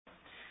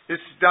This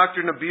is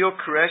Dr. Nabil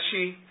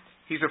Qureshi.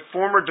 He's a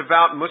former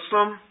devout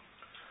Muslim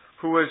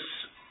who was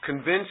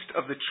convinced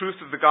of the truth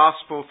of the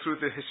gospel through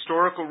the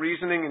historical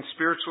reasoning and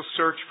spiritual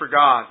search for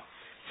God.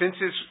 Since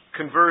his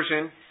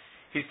conversion,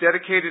 he's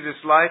dedicated his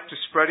life to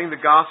spreading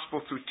the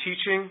gospel through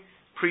teaching,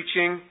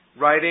 preaching,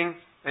 writing,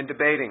 and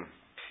debating.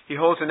 He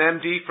holds an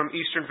MD from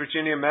Eastern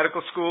Virginia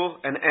Medical School,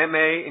 an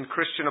MA in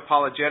Christian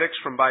Apologetics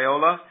from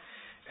Biola,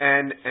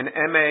 and an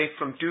MA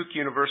from Duke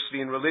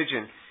University in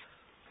Religion.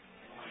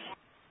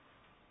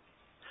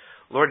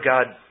 Lord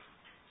God,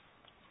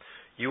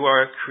 you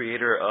are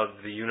creator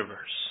of the universe.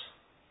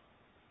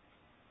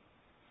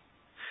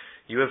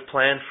 You have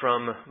planned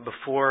from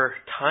before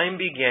time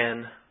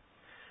began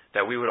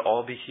that we would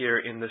all be here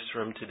in this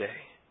room today.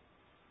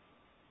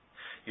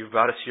 You've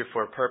brought us here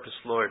for a purpose,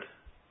 Lord.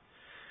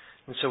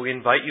 And so we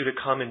invite you to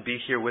come and be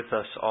here with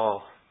us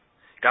all.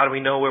 God, we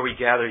know where we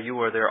gather,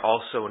 you are there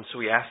also. And so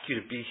we ask you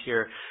to be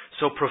here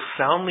so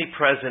profoundly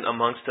present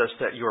amongst us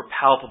that you are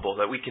palpable,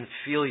 that we can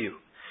feel you.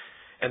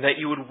 And that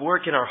you would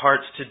work in our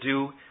hearts to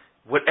do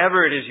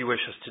whatever it is you wish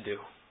us to do.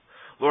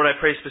 Lord, I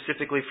pray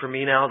specifically for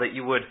me now that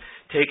you would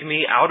take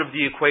me out of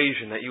the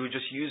equation, that you would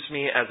just use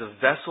me as a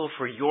vessel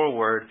for your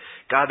word.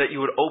 God, that you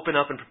would open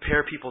up and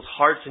prepare people's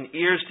hearts and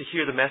ears to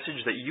hear the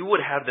message that you would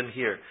have them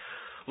hear.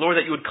 Lord,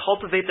 that you would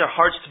cultivate their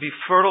hearts to be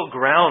fertile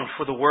ground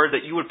for the word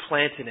that you would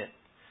plant in it.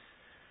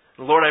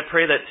 Lord, I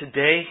pray that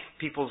today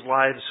people's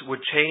lives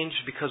would change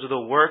because of the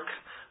work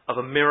of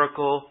a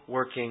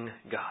miracle-working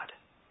God.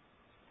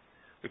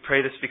 We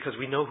pray this because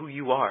we know who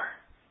you are.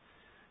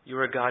 You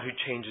are a God who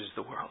changes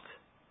the world.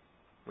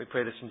 We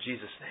pray this in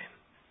Jesus' name.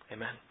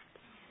 Amen.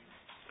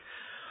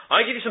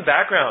 I'll give you some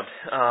background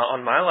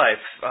on my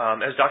life.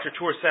 As Dr.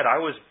 Tour said,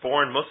 I was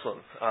born Muslim.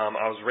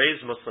 I was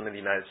raised Muslim in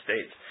the United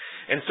States.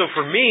 And so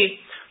for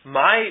me,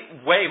 my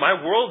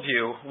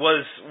worldview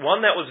was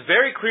one that was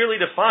very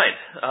clearly defined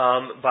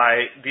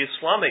by the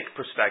Islamic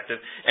perspective.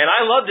 And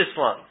I loved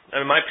Islam. I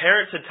mean, my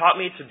parents had taught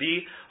me to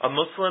be a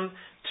Muslim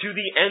to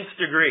the nth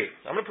degree.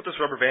 I'm going to put this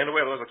rubber band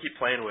away, otherwise I'll keep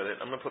playing with it.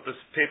 I'm going to put this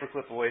paper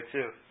clip away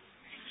too.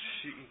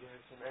 Shoot you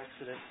guys, an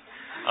accident.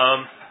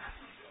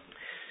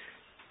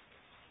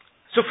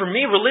 So for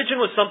me, religion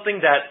was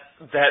something that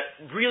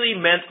really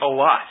meant a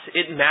lot.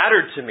 It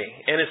mattered to me.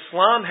 And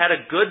Islam had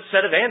a good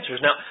set of answers.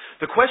 Now,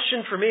 the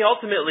question for me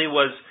ultimately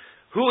was,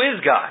 who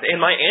is God?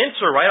 And my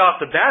answer right off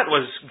the bat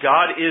was,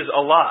 God is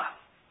Allah.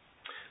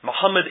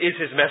 Muhammad is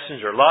his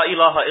messenger. La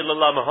ilaha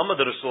illallah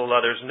Muhammad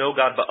Rasulullah. There's no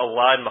God but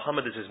Allah, and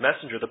Muhammad is his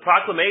messenger. The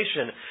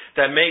proclamation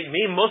that made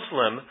me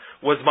Muslim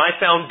was my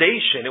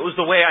foundation. It was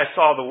the way I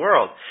saw the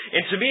world.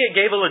 And to me, it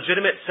gave a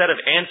legitimate set of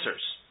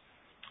answers.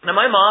 Now,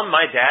 my mom,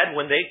 my dad,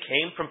 when they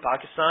came from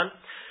Pakistan,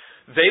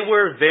 they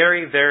were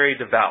very, very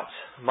devout.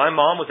 My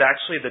mom was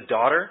actually the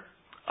daughter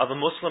of a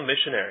Muslim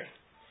missionary.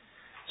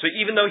 So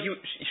even though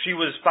she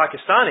was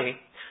Pakistani,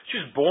 she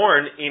was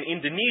born in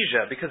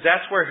Indonesia because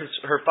that's where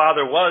her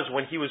father was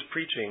when he was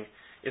preaching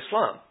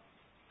Islam.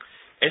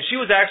 And she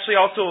was actually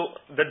also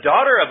the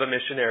daughter of a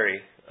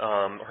missionary. She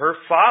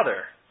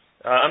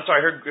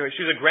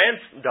was a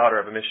granddaughter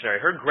of a missionary.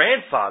 Her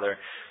grandfather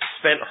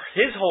spent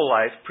his whole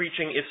life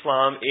preaching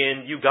Islam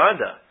in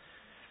Uganda.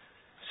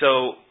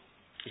 So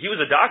he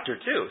was a doctor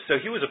too. So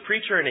he was a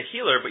preacher and a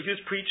healer, but he was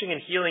preaching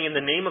and healing in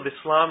the name of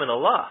Islam and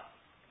Allah.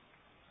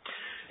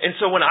 And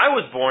so when I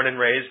was born and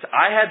raised,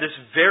 I had this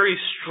very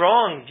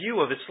strong view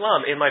of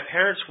Islam, and my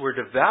parents were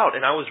devout,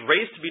 and I was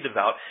raised to be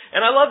devout,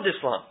 and I loved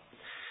Islam.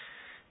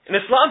 And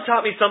Islam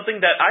taught me something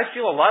that I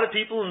feel a lot of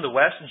people in the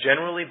West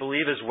generally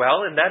believe as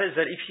well, and that is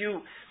that if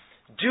you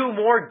do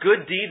more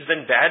good deeds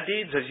than bad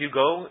deeds as you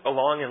go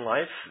along in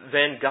life,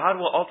 then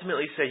God will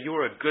ultimately say you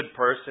are a good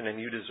person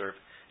and you deserve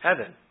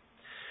heaven.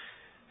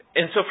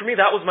 And so for me,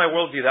 that was my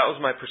worldview, that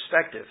was my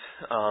perspective,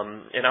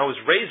 and I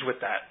was raised with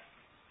that.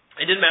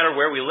 It didn't matter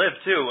where we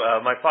lived, too.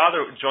 My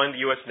father joined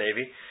the U.S.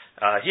 Navy.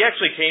 He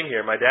actually came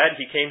here. My dad,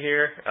 he came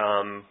here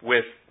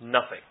with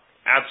nothing.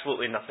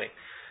 Absolutely nothing.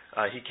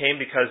 He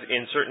came because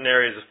in certain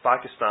areas of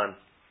Pakistan,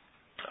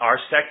 our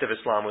sect of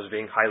Islam was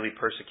being highly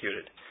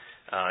persecuted.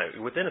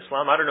 Within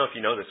Islam, I don't know if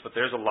you know this, but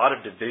there's a lot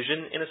of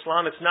division in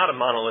Islam. It's not a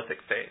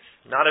monolithic faith.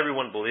 Not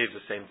everyone believes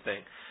the same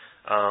thing.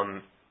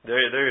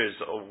 There is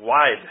a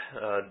wide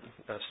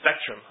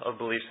spectrum of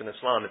beliefs in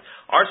Islam.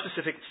 Our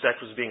specific sect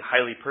was being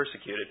highly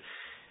persecuted.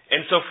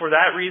 And so for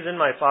that reason,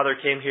 my father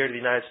came here to the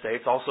United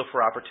States, also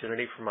for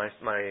opportunity for my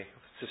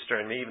sister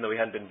and me, even though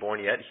we hadn't been born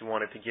yet. He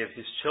wanted to give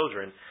his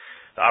children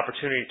the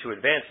opportunity to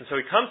advance. And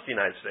so he comes to the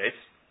United States.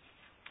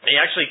 And he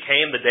actually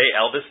came the day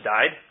Elvis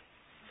died.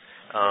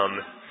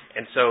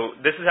 And so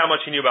this is how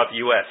much he knew about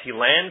the U.S. He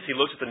lands, he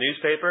looks at the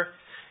newspaper.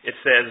 It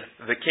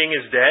says, "The king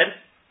is dead."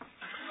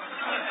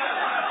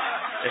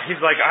 And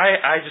he's like,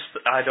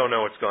 I don't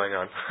know what's going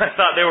on. I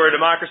thought they were a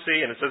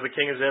democracy, and it says the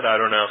king is dead.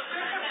 I don't know.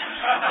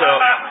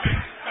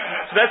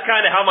 So that's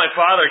kind of how my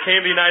father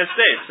came to the United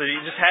States. So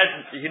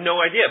he had no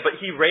idea. But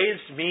he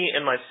raised me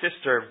and my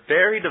sister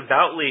very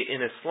devoutly in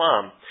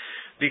Islam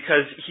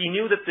because he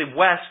knew that the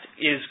West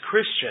is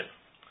Christian.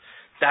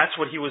 That's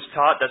what he was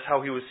taught. That's how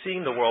he was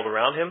seeing the world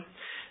around him.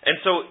 And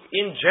so,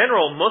 in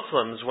general,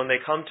 Muslims, when they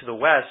come to the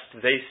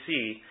West, they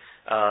see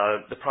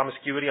the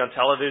promiscuity on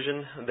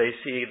television, they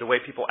see the way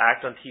people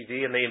act on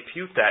TV, and they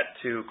impute that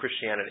to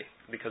Christianity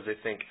because they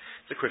think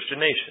it's a Christian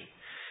nation.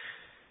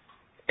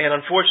 And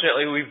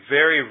unfortunately, we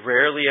very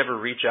rarely ever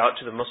reach out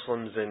to the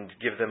Muslims and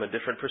give them a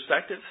different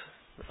perspective.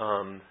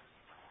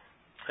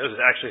 There was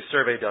actually a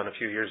survey done a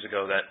few years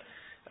ago that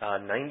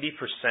 90%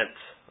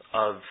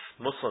 of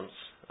Muslims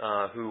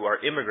who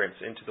are immigrants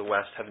into the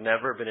West have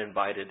never been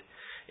invited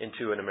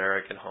into an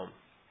American home.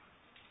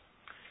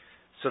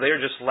 So they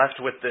are just left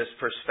with this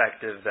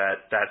perspective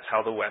that that's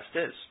how the West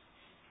is.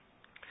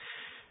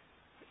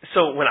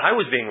 So when I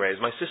was being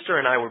raised, my sister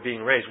and I were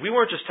being raised, we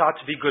weren't just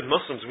taught to be good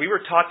Muslims. We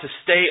were taught to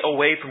stay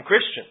away from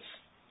Christians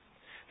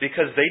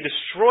because they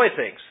destroy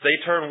things. They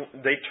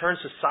turn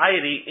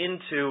society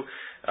into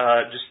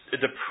just a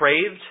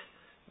depraved,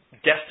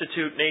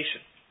 destitute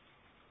nation.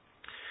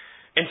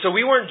 And so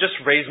we weren't just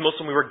raised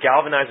Muslim, we were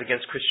galvanized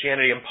against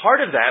Christianity. And part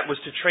of that was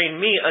to train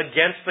me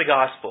against the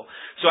gospel.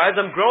 So as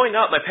I'm growing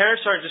up, my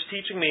parents aren't just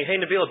teaching me,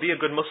 hey Nabil, be a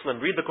good Muslim,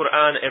 read the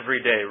Quran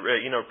every day,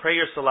 pray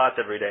your salat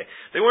every day.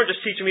 They weren't just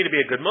teaching me to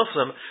be a good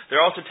Muslim,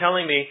 they're also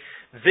telling me,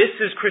 this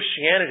is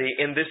Christianity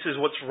and this is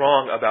what's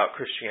wrong about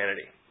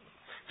Christianity.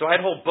 So I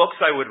had whole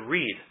books I would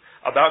read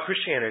about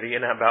Christianity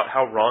and about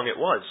how wrong it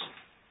was.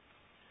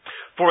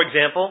 For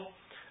example,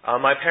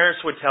 my parents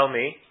would tell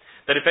me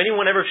that if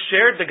anyone ever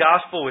shared the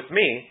gospel with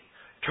me,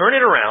 turn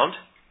it around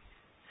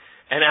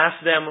and ask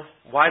them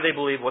why they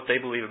believe what they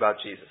believe about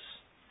Jesus.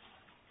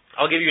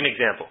 I'll give you an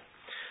example.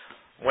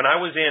 When I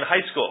was in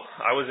high school,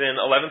 I was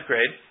in 11th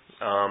grade.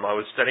 I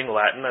was studying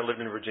Latin. I lived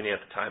in Virginia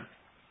at the time.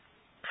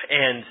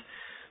 And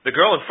the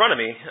girl in front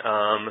of me,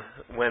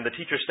 when the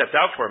teacher stepped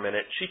out for a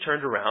minute, she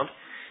turned around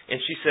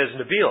and she says,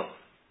 Nabil,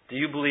 do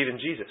you believe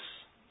in Jesus?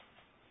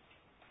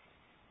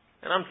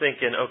 And I'm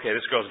thinking, okay,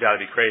 this girl's got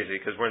to be crazy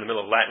because we're in the middle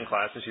of Latin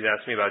class and she's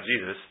asked me about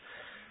Jesus.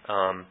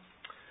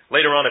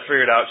 Later on, I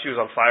figured out she was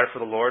on fire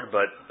for the Lord,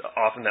 but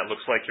often that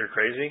looks like you're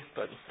crazy,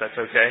 but that's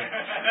okay.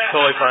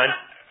 Totally fine.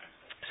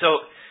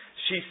 So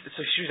she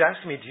was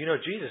asking me, do you know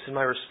Jesus? And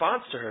my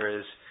response to her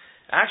is,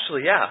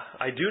 actually, yeah,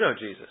 I do know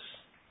Jesus.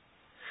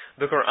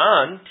 The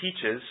Quran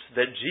teaches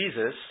that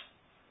Jesus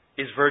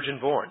is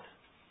virgin born.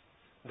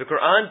 The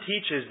Quran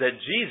teaches that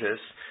Jesus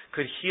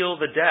could heal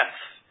the deaf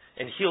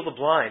and heal the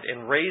blind,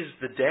 and raise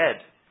the dead,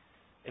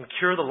 and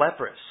cure the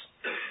leprous.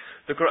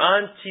 The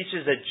Quran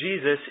teaches that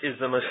Jesus is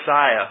the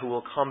Messiah who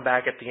will come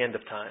back at the end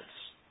of times.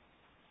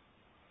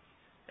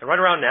 And right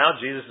around now,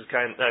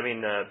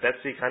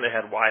 Betsy kind of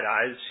had wide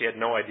eyes. She had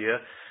no idea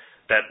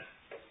that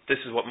this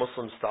is what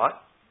Muslims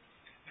thought.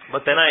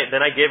 But then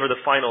I gave her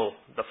the final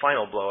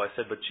blow. I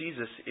said, but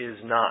Jesus is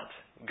not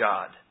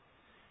God.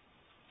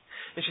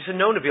 And she said,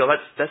 no, Nabil,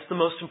 that's the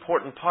most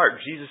important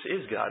part. Jesus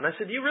is God. And I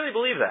said, do you really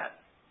believe that?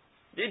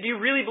 Do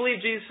you really believe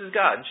Jesus is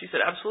God? And she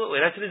said,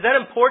 absolutely. And I said, is that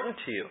important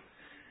to you?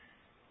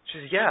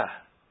 She said, yeah.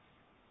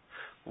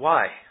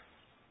 Why?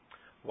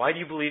 Why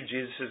do you believe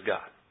Jesus is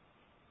God?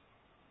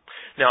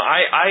 Now,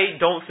 I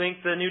don't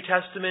think the New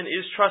Testament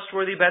is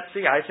trustworthy,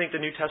 Betsy. I think the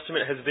New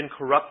Testament has been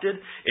corrupted.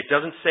 It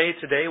doesn't say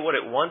today what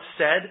it once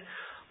said.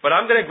 But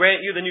I'm going to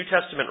grant you the New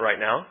Testament right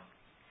now.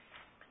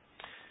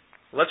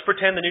 Let's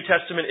pretend the New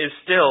Testament is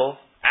still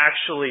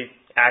actually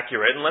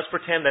accurate, and let's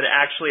pretend that it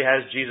actually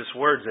has Jesus'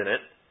 words in it.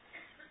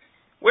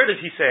 Where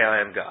does he say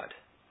I am God?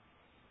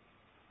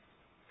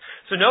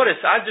 So notice,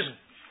 I've just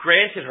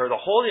granted her the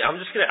whole. I'm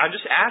just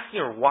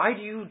asking her, why do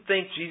you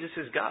think Jesus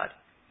is God?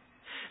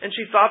 And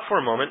she thought for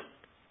a moment.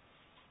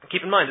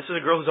 Keep in mind, this is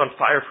a girl who's on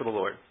fire for the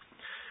Lord.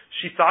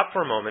 She thought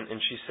for a moment and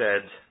she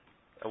said,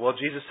 well,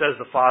 Jesus says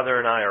the Father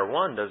and I are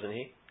one, doesn't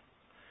he?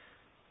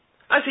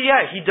 I said,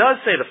 yeah, he does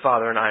say the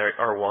Father and I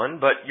are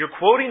one, but you're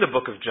quoting the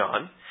book of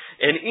John.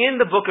 And in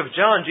the book of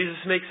John,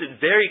 Jesus makes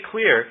it very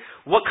clear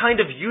what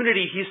kind of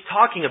unity he's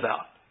talking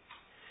about.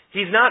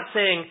 He's not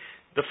saying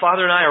the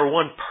Father and I are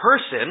one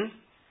person,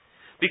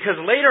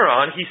 because later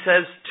on he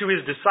says to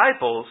his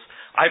disciples,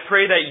 I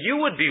pray that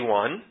you would be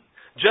one,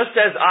 just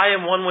as I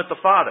am one with the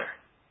Father.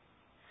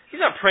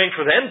 He's not praying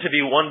for them to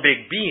be one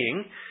big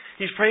being.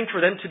 He's praying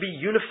for them to be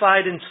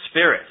unified in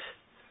spirit,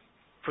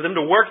 for them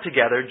to work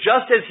together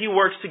just as he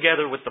works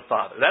together with the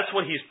Father. That's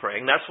what he's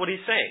praying. That's what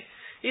he's saying.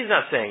 He's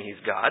not saying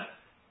he's God.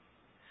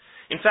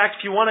 In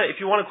fact, if you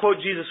want to quote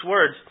Jesus'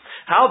 words,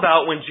 how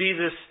about when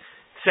Jesus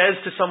says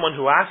to someone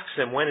who asks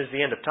him, when is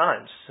the end of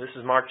times? This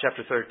is Mark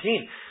chapter 13.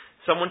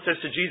 Someone says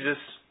to Jesus,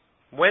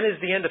 when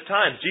is the end of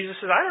times? Jesus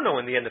says, I don't know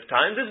when the end of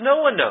times is. No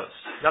one knows.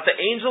 Not the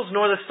angels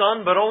nor the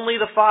Son, but only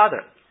the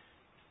Father.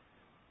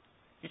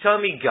 You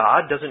telling me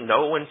God doesn't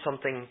know when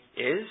something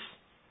is?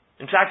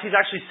 In fact, he's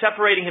actually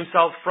separating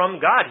himself from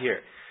God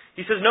here.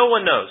 He says no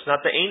one knows.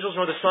 Not the angels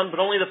nor the Son,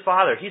 but only the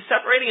Father. He's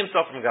separating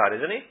himself from God,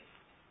 isn't he?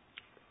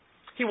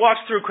 He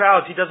walks through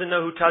crowds. He doesn't know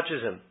who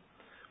touches him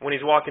when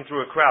he's walking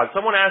through a crowd.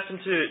 Someone asked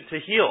him to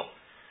heal.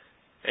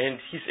 And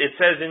it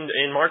says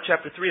in Mark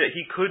chapter 3 that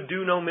he could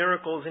do no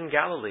miracles in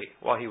Galilee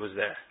while he was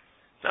there.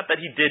 Not that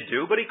he did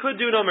do, but he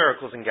could do no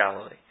miracles in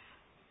Galilee.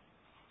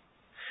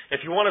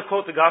 If you want to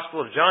quote the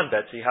Gospel of John,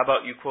 Betsy, how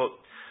about you quote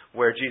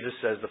where Jesus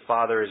says, "The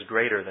Father is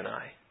greater than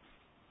I"?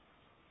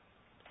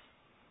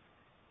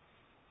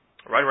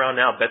 Right around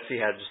now, Betsy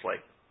had just like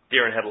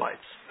deer in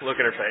headlights. Look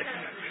at her face.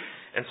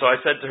 And so I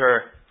said to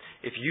her,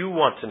 if you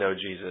want to know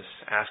Jesus,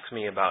 ask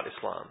me about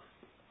Islam.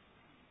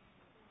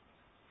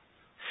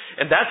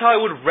 And that's how I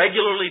would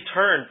regularly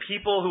turn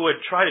people who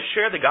would try to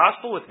share the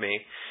gospel with me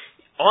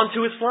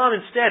onto Islam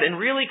instead and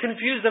really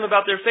confuse them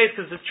about their faith,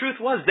 because the truth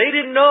was they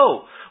didn't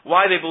know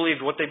why they believed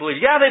what they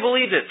believed. Yeah, they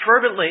believed it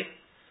fervently,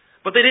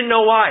 but they didn't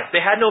know why.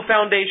 They had no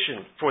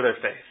foundation for their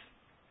faith.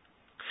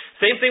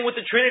 Same thing with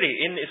the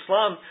Trinity. In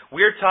Islam,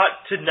 we're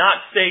taught to not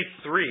say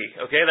three.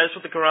 Okay, that's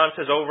what the Quran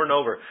says over and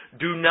over.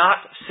 Do not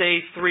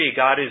say three.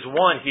 God is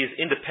one. He is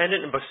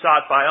independent and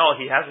besought by all.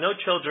 He has no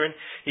children.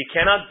 He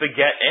cannot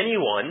beget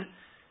anyone.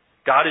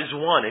 God is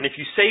one. And if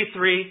you say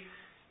three,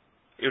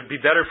 it would be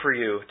better for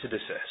you to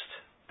desist.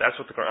 That's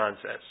what the Quran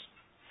says.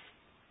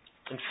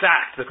 In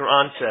fact, the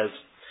Quran says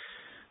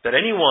that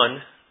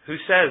anyone who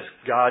says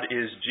God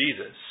is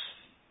Jesus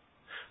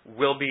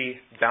will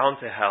be bound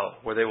to hell,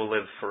 where they will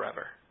live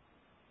forever.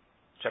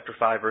 Chapter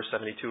 5, verse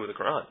 72 of the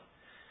Quran.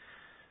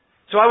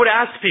 So I would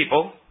ask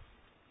people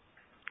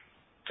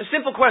a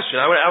simple question.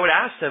 I would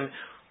ask them,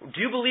 do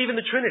you believe in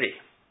the Trinity?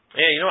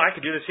 Yeah, I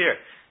could do this here.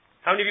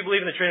 How many of you believe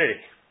in the Trinity?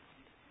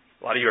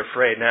 A lot of you are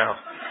afraid now.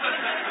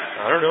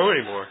 I don't know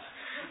anymore.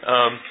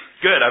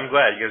 Good, I'm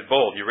glad. You guys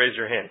bold. You raised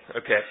your hand.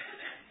 Okay.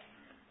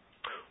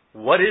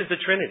 What is the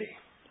Trinity?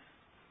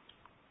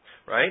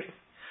 Right?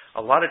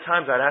 A lot of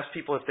times I'd ask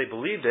people if they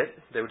believed it.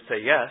 They would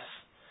say yes.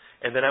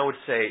 And then I would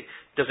say,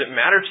 does it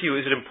matter to you?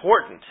 Is it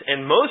important?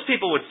 And most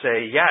people would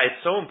say, yeah, it's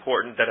so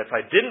important that if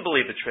I didn't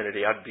believe the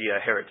Trinity, I'd be a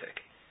heretic.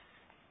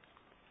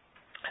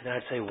 And then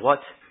I'd say,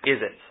 what is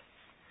it?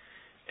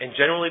 And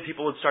generally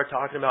people would start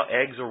talking about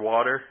eggs or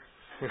water.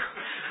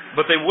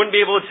 But they wouldn't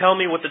be able to tell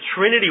me what the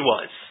Trinity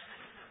was.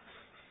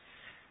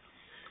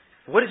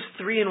 What is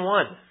 3 in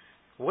 1?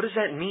 What does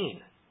that mean?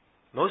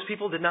 Most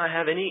people did not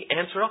have any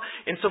answer at all.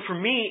 And so for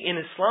me, in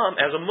Islam,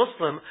 as a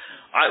Muslim,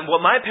 what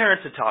my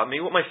parents had taught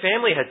me, what my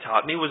family had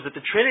taught me, was that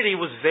the Trinity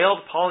was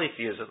veiled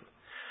polytheism.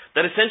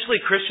 That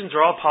essentially Christians are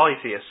all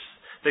polytheists.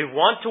 They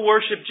want to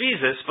worship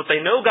Jesus, but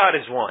they know God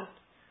is one.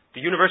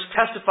 The universe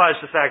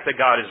testifies to the fact that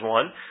God is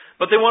one,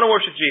 but they want to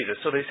worship Jesus.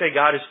 So they say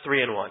God is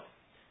 3 in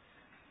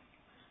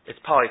 1. It's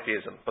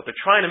polytheism, but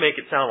they're trying to make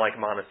it sound like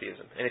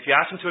monotheism. And if you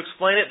ask them to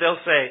explain it,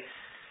 they'll say,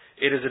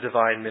 it is a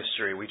divine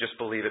mystery. We just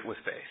believe it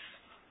with faith.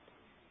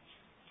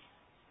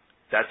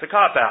 That's a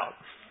cop-out.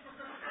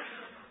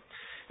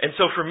 And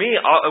so for me,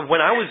 when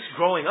I was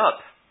growing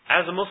up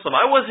as a Muslim,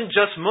 I wasn't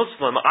just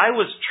Muslim. I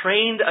was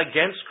trained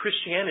against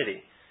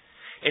Christianity.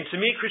 And to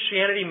me,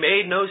 Christianity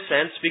made no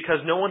sense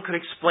because no one could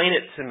explain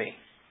it to me.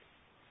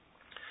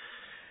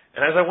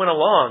 And as I went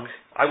along,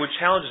 I would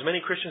challenge as many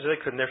Christians as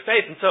I could in their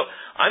faith. And so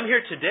I'm here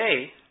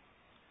today,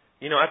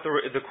 at the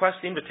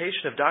request, the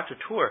invitation of Dr.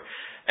 Tour.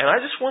 And I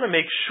just want to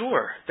make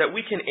sure that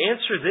we can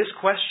answer this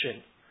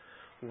question.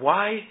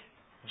 Why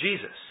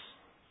Jesus?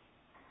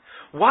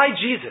 Why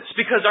Jesus?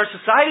 Because our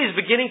society is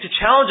beginning to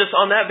challenge us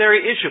on that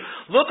very issue.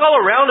 Look all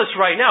around us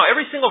right now.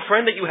 Every single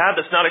friend that you have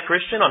that's not a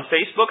Christian on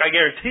Facebook, I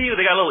guarantee you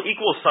they got a little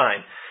equal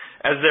sign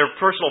as their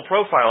personal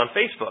profile on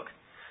Facebook.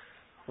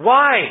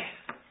 Why?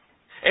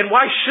 And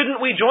why shouldn't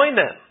we join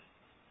them?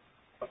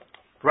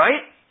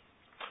 Right?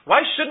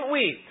 Why shouldn't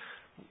we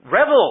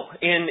revel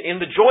in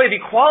the joy of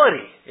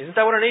equality? Isn't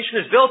that what our nation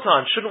is built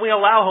on? Shouldn't we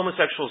allow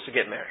homosexuals to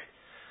get married?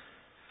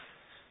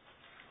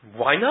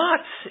 Why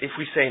not, if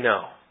we say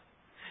no?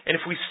 And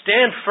if we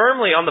stand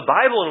firmly on the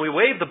Bible and we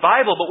wave the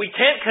Bible, but we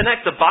can't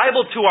connect the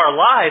Bible to our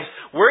lives,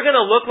 we're going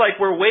to look like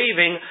we're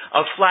waving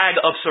a flag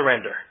of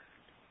surrender.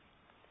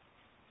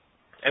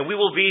 And we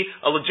will be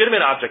a legitimate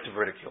object of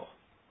ridicule.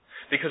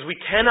 Because we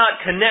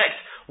cannot connect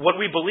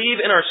what we believe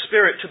in our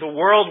spirit to the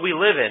world we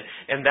live in.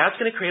 And that's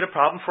going to create a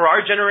problem for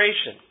our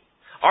generation.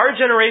 Our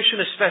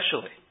generation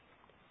especially.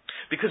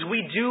 Because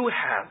we do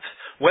have,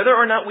 whether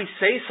or not we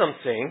say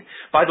something,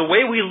 by the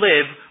way we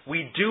live,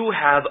 we do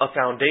have a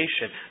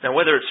foundation. Now,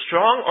 whether it's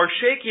strong or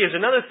shaky is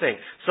another thing.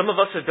 Some of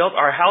us have built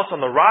our house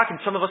on the rock and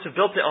some of us have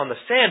built it on the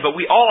sand, but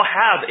we all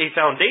have a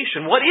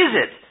foundation. What is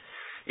it?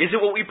 Is it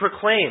what we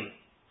proclaim?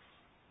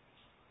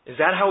 Is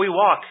that how we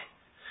walk?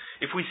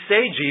 If we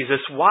say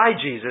Jesus, why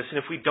Jesus? And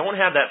if we don't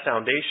have that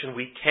foundation,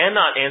 we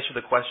cannot answer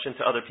the question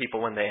to other people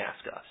when they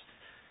ask us.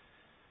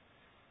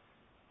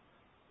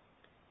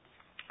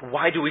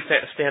 Why do we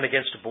stand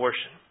against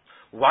abortion?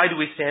 Why do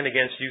we stand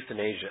against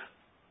euthanasia?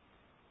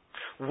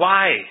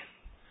 Why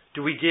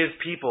do we give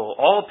people,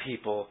 all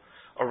people,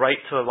 a right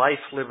to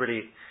life,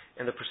 liberty,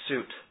 and the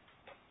pursuit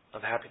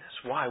of happiness?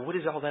 Why? What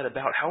is all that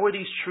about? How are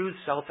these truths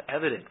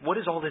self-evident? What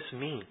does all this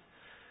mean?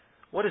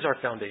 What is our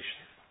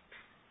foundation?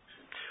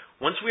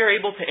 Once we are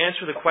able to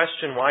answer the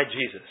question, why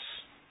Jesus?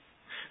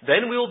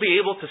 Then we will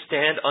be able to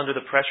stand under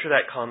the pressure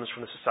that comes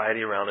from the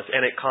society around us,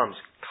 and it comes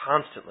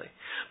constantly.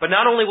 But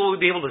not only will we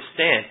be able to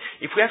stand,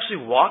 if we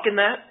actually walk in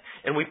that,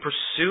 and we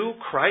pursue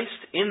Christ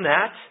in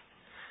that,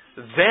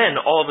 then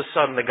all of a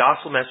sudden the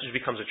gospel message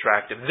becomes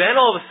attractive. Then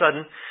all of a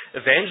sudden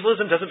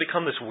evangelism doesn't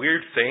become this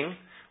weird thing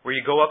where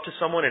you go up to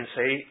someone and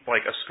say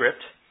like a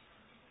script.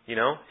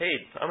 Hey,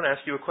 I'm going to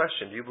ask you a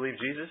question. Do you believe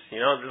Jesus?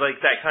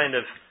 Like that kind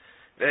of,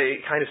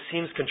 it kind of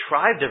seems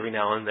contrived every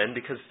now and then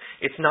because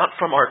it's not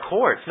from our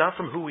core. It's not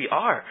from who we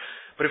are.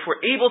 But if we're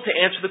able to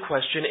answer the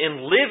question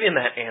and live in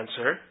that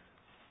answer,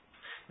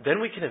 then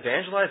we can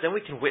evangelize, then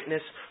we can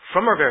witness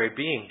from our very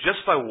being.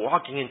 Just by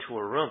walking into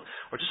a room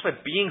or just by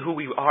being who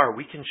we are,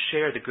 we can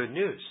share the good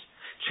news.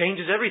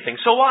 Changes everything.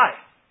 So why?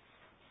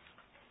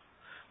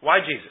 Why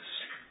Jesus?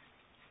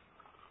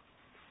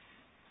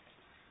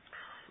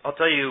 I'll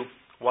tell you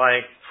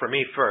why for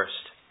me first,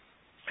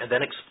 and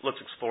then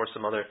let's explore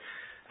some other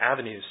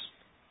avenues.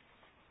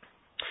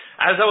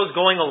 As I was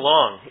going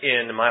along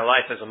in my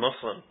life as a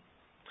Muslim,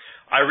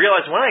 I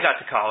realized when I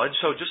got to college,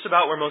 so just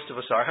about where most of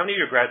us are, how many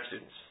of you are grad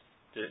students?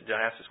 Did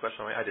I ask this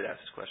question? I did ask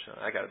this question.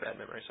 I got a bad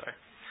memory, sorry.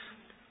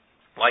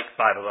 Like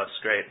 5 of us,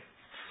 great.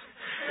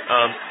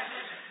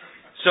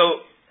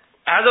 So,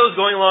 as I was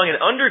going along in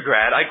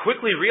undergrad, I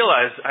quickly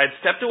realized I had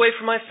stepped away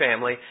from my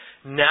family.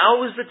 Now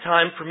was the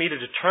time for me to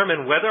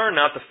determine whether or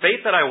not the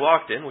faith that I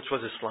walked in, which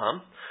was Islam,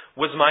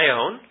 was my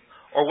own,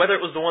 or whether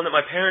it was the one that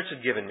my parents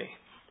had given me.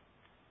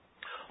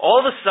 All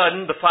of a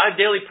sudden, the 5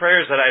 daily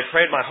prayers that I had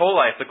prayed my whole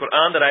life, the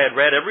Quran that I had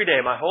read every day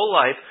my whole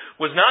life,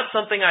 was not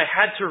something I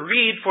had to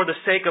read for the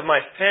sake of my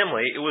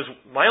family. It was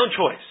my own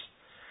choice.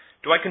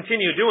 Do I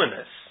continue doing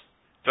this?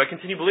 Do I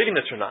continue believing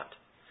this or not?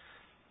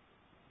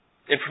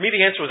 And for me,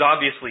 the answer was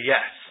obviously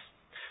yes,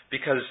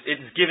 because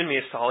it's given me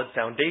a solid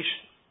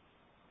foundation.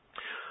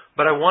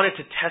 But I wanted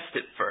to test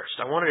it first.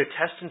 I wanted to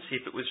test and see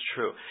if it was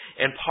true.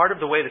 And part of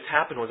the way this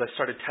happened was I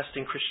started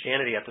testing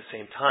Christianity at the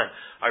same time.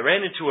 I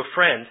ran into a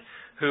friend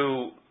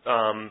who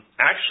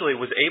actually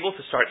was able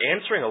to start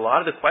answering a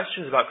lot of the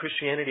questions about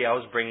Christianity I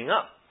was bringing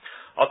up.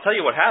 I'll tell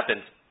you what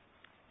happened.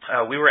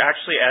 We were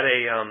actually at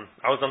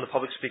I was on the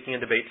public speaking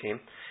and debate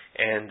team,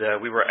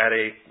 and we were at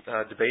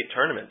a debate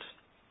tournament.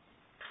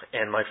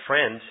 And my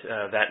friend,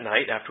 that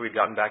night, after we'd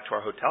gotten back to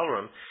our hotel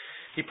room,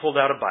 he pulled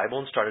out a Bible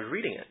and started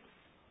reading it.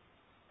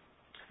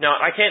 Now,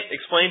 I can't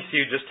explain to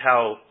you just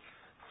how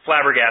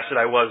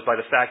flabbergasted I was by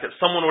the fact that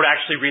someone would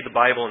actually read the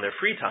Bible in their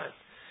free time.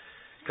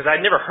 Because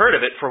I'd never heard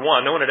of it, for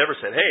one. No one had ever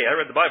said, hey, I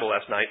read the Bible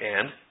last night,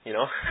 and,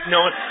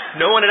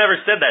 no one had ever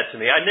said that to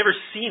me. I'd never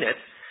seen it.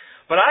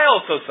 But I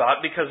also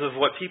thought, because of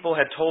what people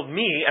had told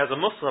me as a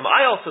Muslim,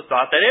 I also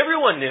thought that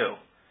everyone knew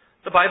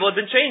the Bible had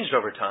been changed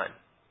over time.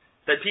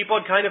 That people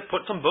had kind of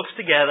put some books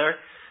together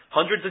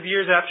hundreds of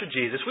years after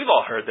Jesus. We've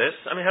all heard this.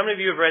 I mean, how many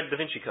of you have read Da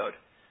Vinci Code?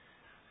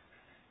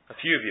 A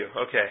few of you.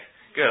 Okay,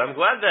 good. I'm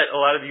glad that a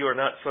lot of you are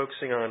not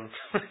focusing on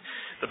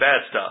the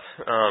bad stuff.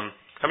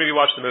 How many of you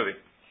watched the movie?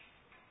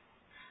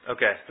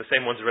 Okay, the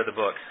same ones who read the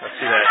book. I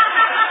see that.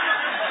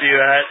 See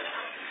that?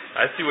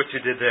 I see what you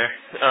did there.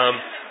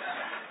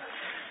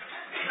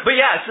 But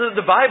yeah, so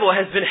the Bible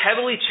has been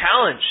heavily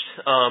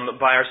challenged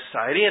by our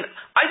society, and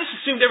I just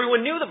assumed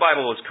everyone knew the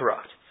Bible was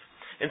corrupt.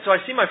 And so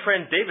I see my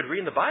friend David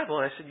reading the Bible,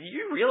 and I said,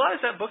 you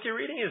realize that book you're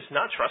reading is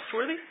not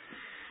trustworthy?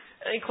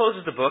 And he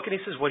closes the book, and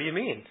he says, what do you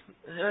mean?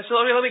 And I said,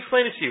 let me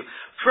explain it to you.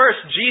 First,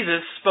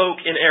 Jesus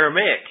spoke in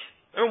Aramaic.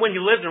 Remember, when he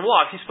lived and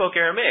walked, he spoke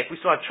Aramaic. We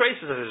still have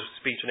traces of his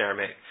speech in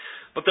Aramaic.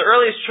 But the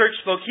earliest church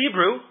spoke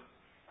Hebrew,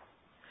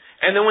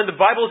 and then when the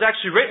Bible was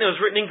actually written, it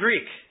was written in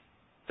Greek.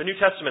 The New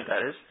Testament,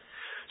 that is.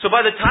 So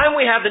by the time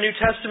we have the New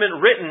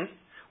Testament written,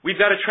 we've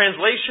got a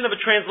translation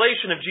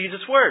of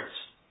Jesus' words.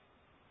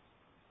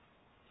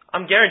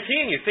 I'm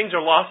guaranteeing you, things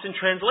are lost in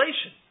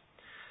translation.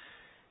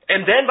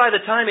 And then by the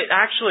time it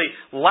actually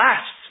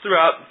lasts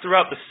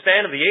throughout the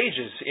span of the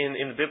ages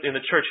in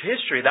the church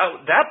history,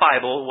 that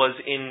Bible was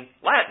in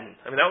Latin.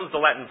 I mean, that was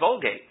the Latin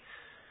Vulgate.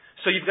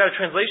 So you've got a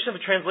translation of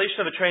a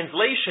translation of a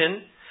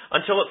translation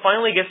until it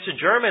finally gets to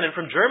German, and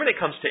from German it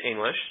comes to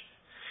English,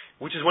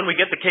 which is when we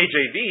get the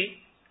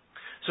KJV.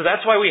 So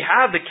that's why we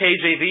have the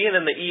KJV and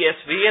then the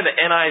ESV and the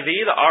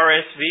NIV, the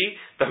RSV,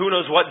 the who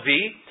knows what V.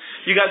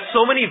 You got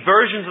so many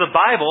versions of the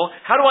Bible,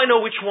 how do I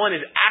know which one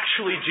is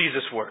actually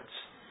Jesus' words?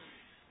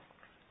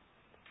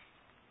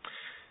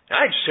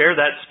 I'd share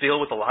that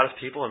spiel with a lot of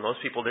people, and most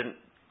people didn't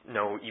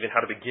know even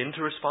how to begin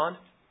to respond.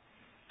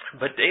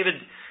 But David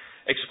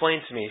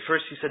explained to me,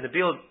 first he said,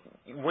 Nabil,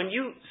 when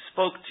you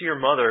spoke to your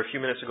mother a few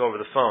minutes ago over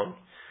the phone,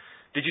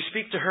 did you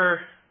speak to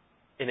her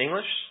in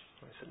English?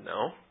 I said,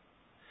 no.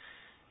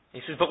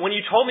 He says, but when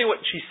you told me what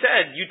she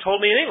said, you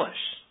told me in English.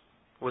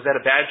 Was that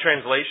a bad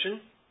translation?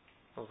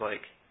 I was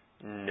like,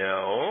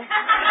 no.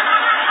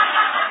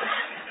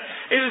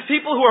 He says,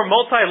 people who are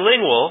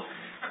multilingual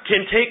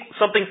can take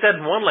something said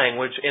in one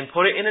language and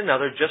put it in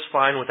another just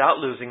fine without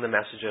losing the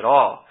message at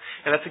all.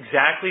 And that's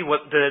exactly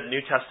what the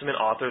New Testament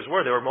authors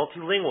were. They were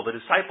multilingual. The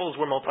disciples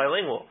were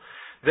multilingual.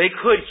 They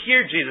could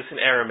hear Jesus in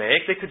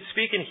Aramaic. They could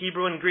speak in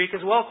Hebrew and Greek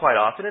as well quite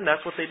often, and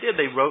that's what they did.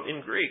 They wrote in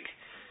Greek.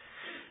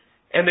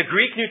 And the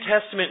Greek New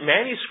Testament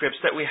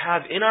manuscripts that we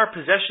have in our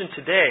possession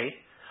today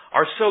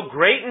are so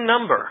great in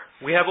number.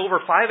 We have over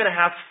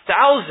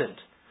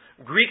 5,500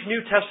 Greek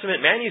New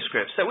Testament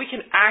manuscripts that we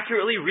can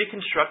accurately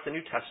reconstruct the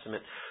New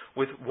Testament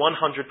with 100%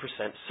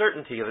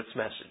 certainty of its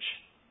message.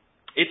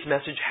 Its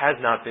message has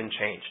not been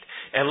changed.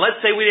 And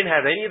let's say we didn't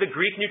have any of the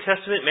Greek New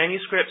Testament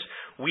manuscripts.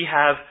 We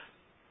have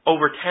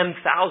over 10,000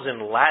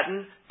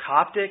 Latin,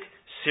 Coptic,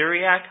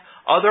 Syriac,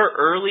 other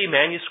early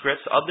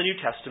manuscripts of the New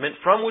Testament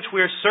from which we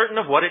are certain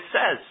of what it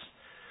says.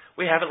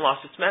 We haven't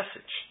lost its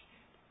message.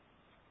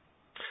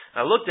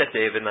 I looked at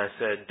David and I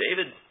said,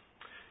 David,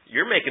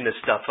 you're making this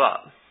stuff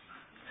up.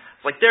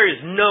 It's like, there is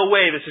no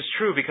way this is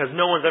true because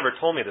no one's ever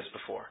told me this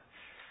before.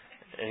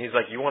 And he's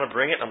like, you want to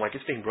bring it? I'm like,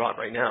 it's being brought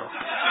right now.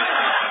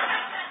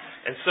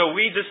 And so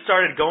we just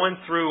started going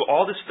through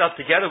all this stuff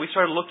together. We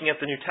started looking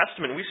at the New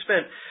Testament. We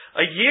spent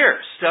a year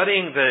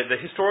studying the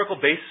historical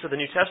basis of the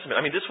New Testament.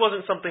 I mean, this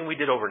wasn't something we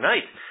did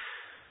overnight.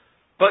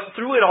 But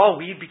through it all,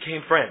 we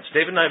became friends.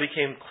 David and I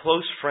became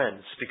close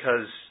friends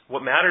because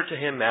what mattered to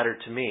him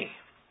mattered to me.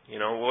 You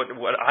know,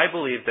 what I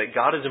believe that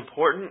God is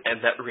important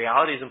and that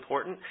reality is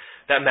important,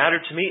 that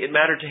mattered to me, it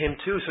mattered to him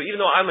too. So even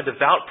though I'm a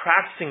devout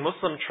practicing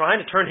Muslim trying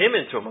to turn him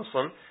into a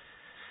Muslim,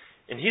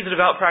 and he's a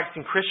devout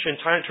practicing Christian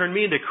trying to turn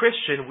me into a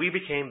Christian, we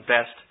became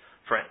best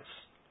friends.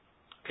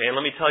 Okay, and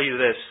let me tell you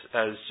this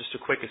as just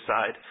a quick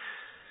aside.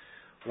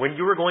 When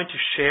you are going to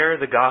share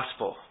the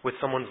gospel with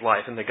someone's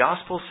life, and the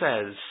gospel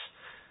says,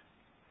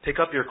 pick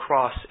up your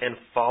cross and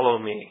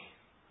follow me.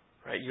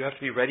 Right? You have to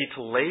be ready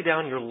to lay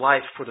down your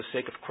life for the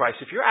sake of Christ.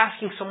 If you're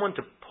asking someone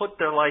to put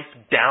their life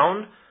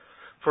down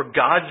for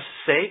God's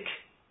sake,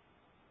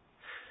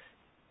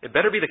 it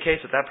better be the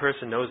case that that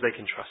person knows they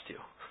can trust you.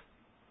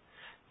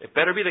 It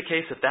better be the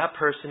case that that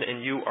person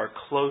and you are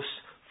close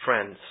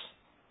friends.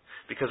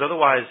 Because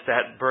otherwise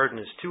that burden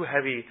is too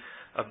heavy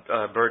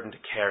a burden to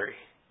carry.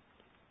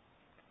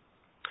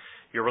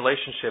 Your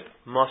relationship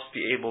must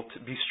be able to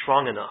be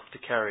strong enough to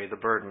carry the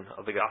burden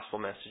of the gospel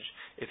message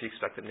if you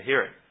expect them to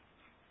hear it.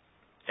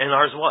 And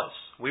ours was.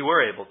 We were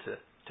able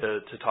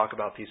to talk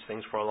about these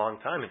things for a long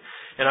time.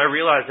 And I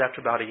realized after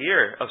about a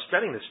year of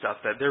studying this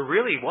stuff that there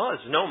really was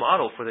no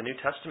model for the New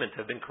Testament to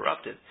have been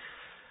corrupted.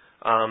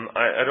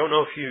 I don't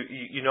know if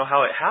you know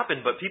how it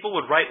happened, but people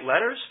would write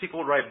letters,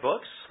 people would write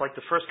books, like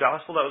the first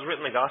gospel that was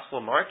written, the Gospel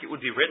of Mark, it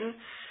would be written,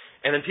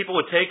 and then people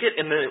would take it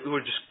and then it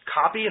would just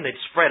copy and they'd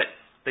spread it.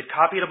 They'd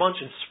copy it a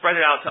bunch and spread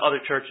it out to other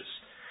churches.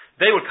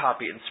 They would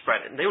copy it and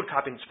spread it, and they would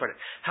copy it and spread it.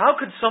 How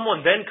could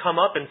someone then come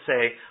up and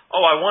say,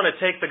 oh, I want to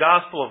take the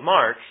Gospel of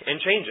Mark and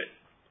change it?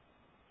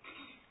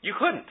 You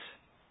couldn't.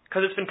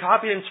 Because it's been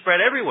copied and spread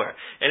everywhere.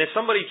 And if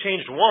somebody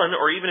changed one,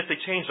 or even if they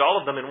changed all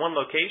of them in one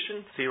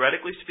location,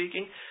 theoretically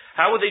speaking,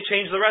 how would they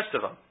change the rest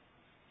of them?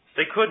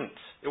 They couldn't.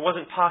 It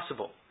wasn't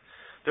possible.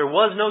 There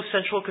was no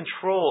central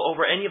control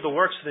over any of the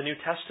works of the New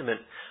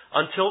Testament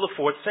until the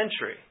 4th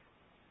century.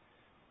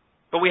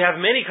 But we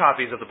have many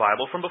copies of the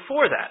Bible from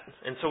before that.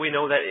 And so we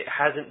know that it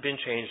hasn't been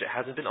changed, it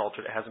hasn't been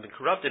altered, it hasn't been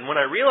corrupted. And when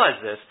I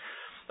realized this,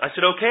 I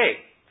said, okay,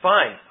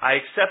 fine, I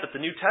accept that the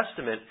New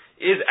Testament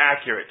is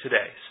accurate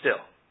today,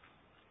 still.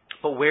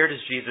 But where does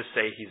Jesus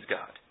say He's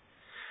God?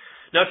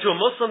 Now, to a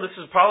Muslim, this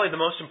is probably the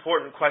most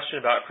important question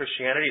about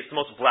Christianity. It's the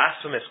most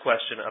blasphemous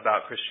question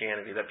about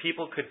Christianity, that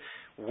people could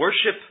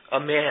worship a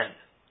man.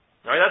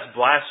 All right, that's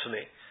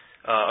blasphemy,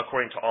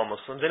 according to all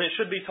Muslims. And it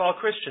should be to all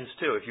Christians,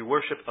 too, if you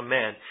worship a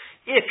man,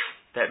 if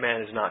that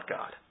man is not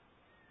God.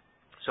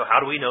 So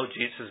how do we know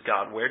Jesus is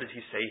God? Where does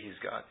He say He's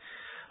God?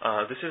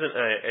 This isn't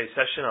a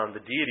session on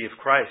the deity of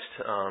Christ.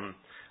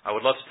 I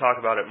would love to talk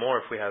about it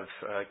more if we have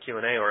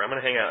Q&A, or I'm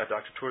going to hang out at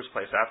Dr. Tour's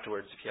place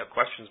afterwards if you have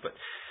questions. But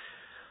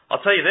I'll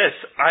tell you this,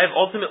 I've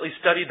ultimately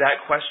studied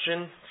that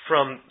question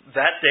from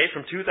that day,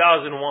 from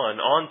 2001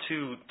 on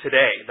to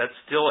today. That's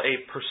still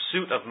a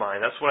pursuit of mine.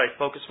 That's what I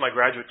focused my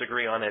graduate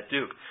degree on at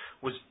Duke,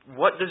 was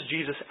what does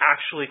Jesus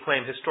actually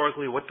claim?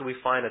 Historically, what do we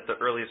find at the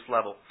earliest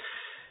level?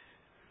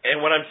 And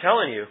what I'm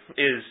telling you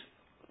is,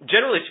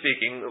 generally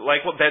speaking,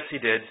 like what Betsy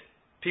did,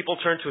 people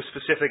turn to a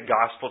specific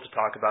gospel to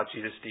talk about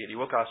Jesus' deity.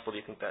 What gospel do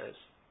you think that is?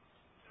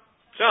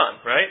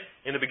 John, right?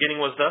 In the beginning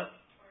was the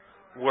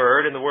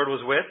Word, and the Word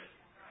was with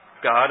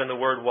God, and the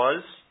Word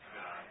was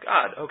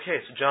God. Okay,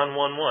 so John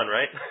 1:1,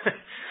 right?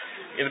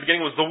 In the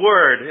beginning was the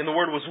Word, and the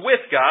Word was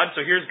with God.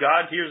 So here's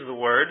God, here's the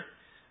Word.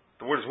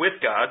 The Word is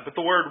with God, but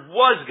the Word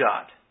was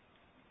God.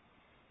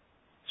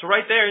 So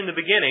right there in the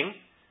beginning,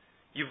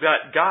 you've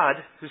got God,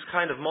 who's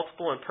kind of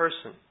multiple in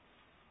person.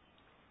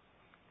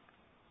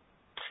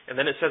 And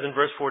then it says in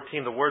verse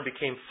 14, the Word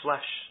became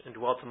flesh and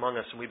dwelt among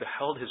us, and we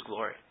beheld His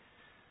glory.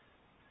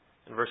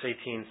 And verse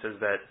 18 says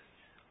that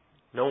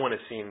no one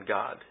has seen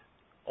God.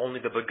 Only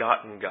the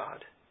begotten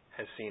God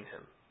has seen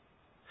Him.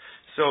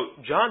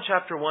 So John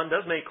chapter 1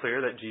 does make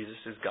clear that Jesus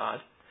is God.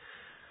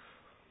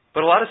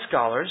 But a lot of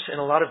scholars, and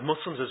a lot of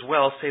Muslims as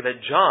well, say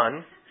that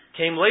John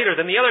came later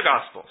than the other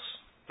Gospels,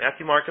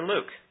 Matthew, Mark, and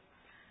Luke.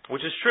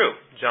 Which is true.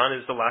 John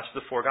is the last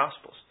of the 4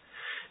 Gospels.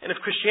 And if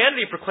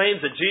Christianity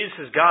proclaims that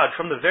Jesus is God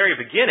from the very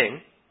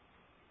beginning,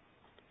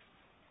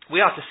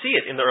 we ought to see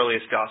it in the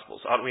earliest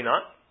Gospels, ought we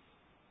not?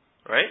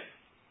 Right?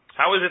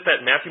 How is it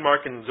that Matthew,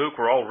 Mark, and Luke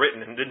were all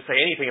written and didn't say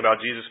anything about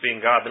Jesus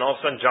being God, then all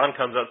of a sudden John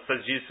comes up and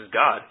says Jesus is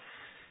God?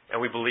 and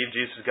we believe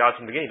Jesus is God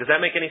from the beginning. Does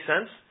that make any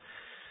sense?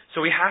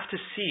 So we have to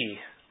see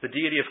the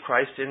deity of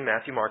Christ in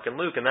Matthew, Mark, and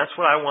Luke, and that's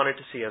what I wanted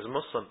to see as a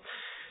Muslim.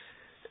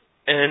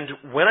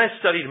 And when I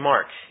studied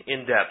Mark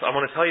in depth, I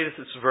want to tell you this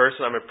verse,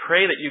 and I'm going to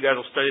pray that you guys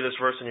will study this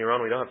verse on your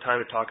own. We don't have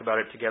time to talk about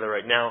it together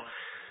right now.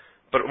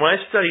 But when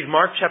I studied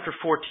Mark chapter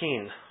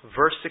 14,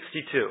 verse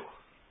 62,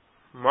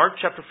 Mark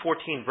chapter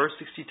 14, verse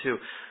 62,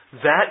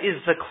 that is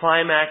the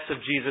climax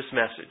of Jesus'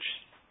 message.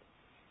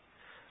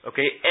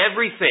 Okay,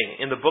 everything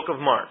in the book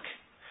of Mark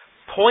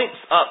points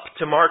up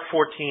to Mark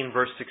 14,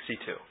 verse 62.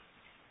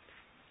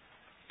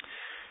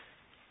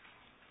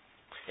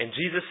 And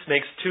Jesus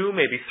makes 2,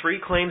 maybe 3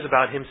 claims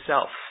about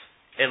himself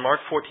in Mark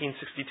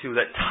 14:62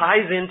 that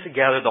ties in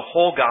together the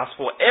whole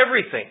gospel,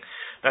 everything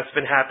that's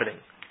been happening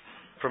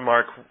from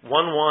Mark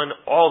 1:1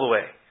 all the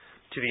way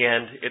to the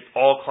end. It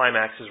all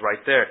climaxes right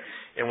there.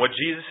 And what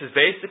Jesus is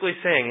basically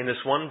saying in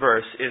this one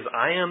verse is,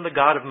 I am the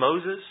God of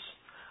Moses,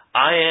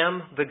 I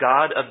am the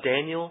God of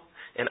Daniel,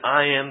 and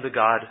I am the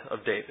God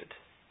of David.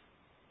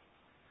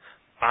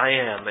 I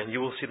am, and you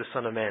will see the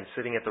Son of Man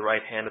sitting at the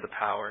right hand of the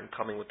power and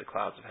coming with the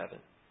clouds of heaven.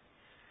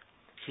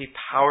 He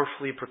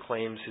powerfully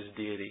proclaims his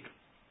deity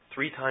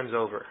 3 times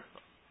over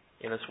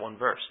in this one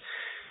verse.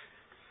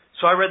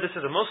 So I read this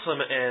as a Muslim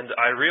and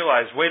I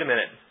realized, wait a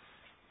minute,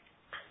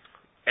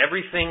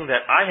 everything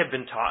that I had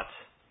been taught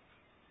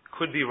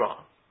could be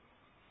wrong.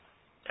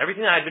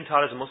 Everything I had been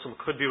taught as a Muslim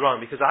could be wrong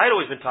because I had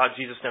always been taught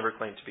Jesus never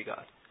claimed to be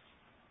God.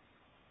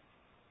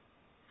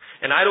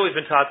 And I'd always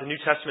been taught the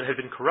New Testament had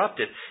been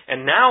corrupted.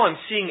 And now I'm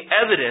seeing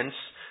evidence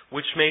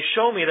which may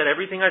show me that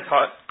everything I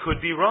taught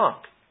could be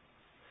wrong.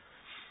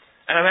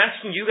 And I'm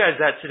asking you guys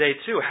that today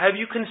too. Have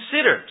you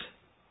considered,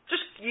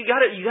 you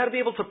gotta be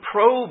able to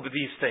probe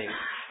these things.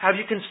 Have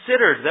you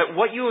considered that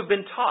what you have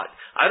been taught?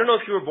 I don't know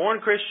if you were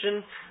born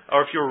Christian,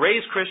 or if you were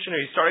raised Christian, or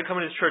you started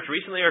coming to church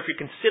recently, or if you're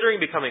considering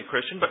becoming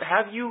Christian, but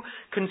have you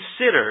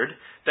considered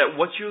that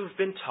what you've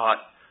been taught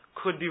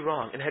could be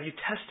wrong? And have you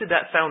tested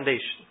that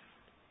foundation?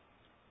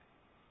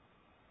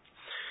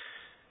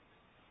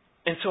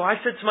 And so I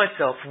said to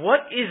myself,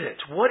 what is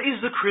it? What is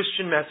the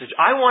Christian message?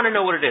 I want to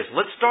know what it is.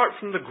 Let's start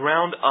from the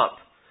ground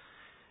up.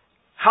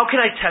 How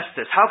can I test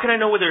this? How can I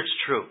know whether it's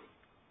true?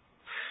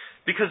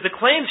 Because the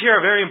claims here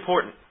are very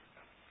important.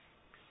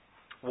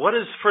 What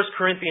does 1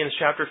 Corinthians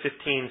chapter 15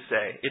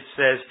 say? It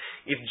says,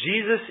 if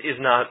Jesus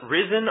is not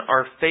risen,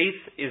 our faith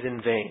is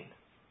in vain.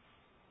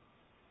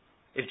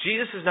 If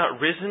Jesus is not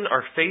risen,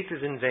 our faith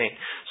is in vain.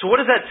 So what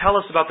does that tell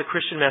us about the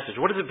Christian message?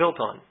 What is it built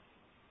on?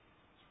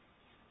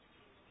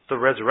 The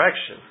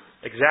resurrection.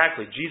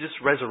 Exactly. Jesus'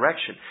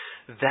 resurrection.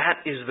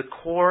 That is the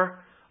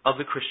core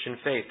of the Christian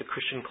faith, the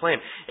Christian claim.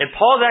 And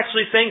Paul is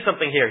actually saying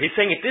something here. He's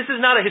saying if this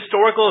is not a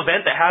historical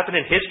event that happened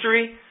in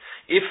history,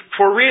 if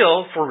for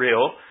real,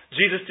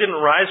 Jesus didn't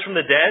rise from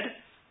the dead,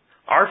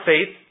 our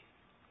faith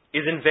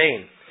is in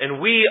vain. And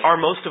we are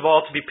most of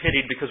all to be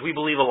pitied because we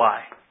believe a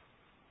lie.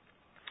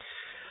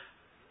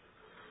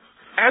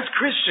 As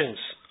Christians,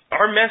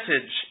 our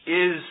message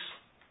is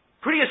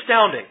pretty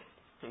astounding.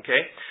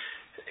 Okay?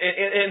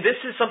 And this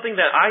is something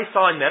that I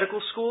saw in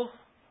medical school.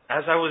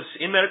 As I was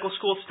in medical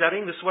school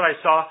studying, this is what I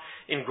saw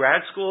in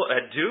grad school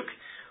at Duke,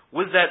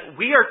 was that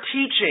we are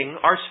teaching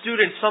our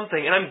students something,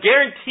 and I'm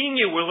guaranteeing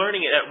you we're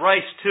learning it at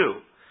Rice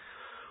too,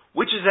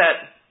 which is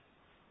that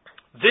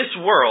this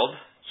world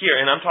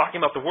here, and I'm talking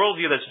about the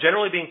worldview that's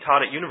generally being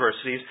taught at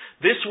universities,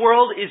 this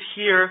world is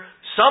here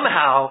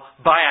somehow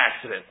by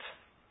accident.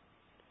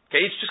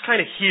 Okay, it's just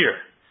kind of here.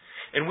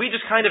 And we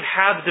just kind of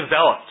have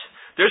developed.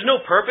 There's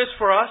no purpose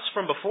for us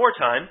from before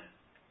time,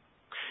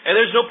 and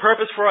there's no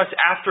purpose for us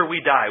after we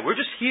die. We're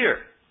just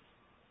here.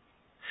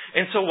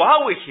 And so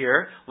while we're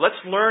here, let's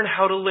learn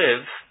how to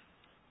live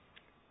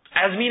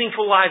as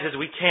meaningful lives as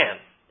we can.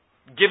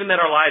 Given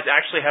that our lives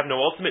actually have no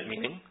ultimate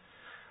meaning,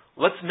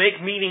 let's make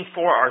meaning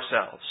for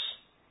ourselves.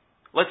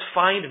 Let's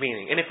find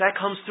meaning. And if that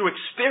comes through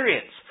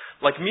experience,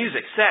 like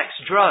music, sex,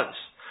 drugs,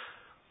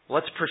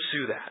 let's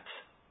pursue that.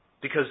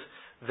 Because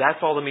that's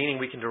all the meaning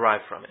we can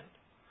derive from it.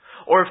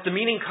 Or if the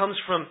meaning comes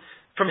from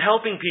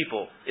helping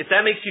people, if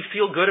that makes you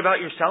feel good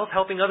about yourself,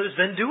 helping others,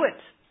 then do it.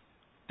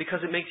 Because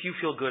it makes you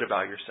feel good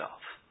about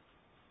yourself.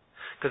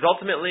 Because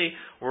ultimately,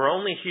 we're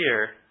only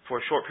here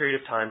for a short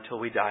period of time till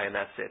we die, and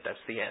that's it.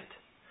 That's the end.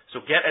 So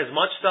get as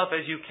much stuff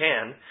as you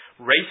can,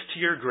 race to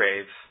your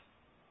grave,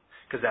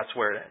 because that's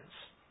where it ends.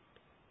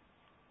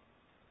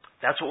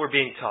 That's what we're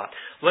being taught.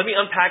 Let me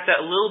unpack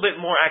that a little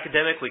bit more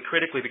academically,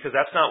 critically, because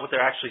that's not what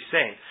they're actually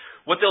saying.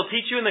 What they'll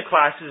teach you in the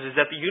classes is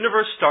that the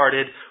universe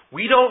started,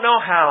 we don't know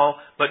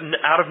how, but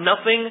out of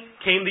nothing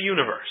came the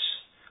universe.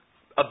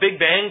 A big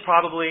bang,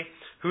 probably.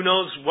 Who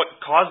knows what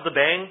caused the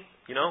bang,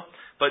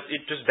 but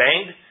it just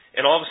banged,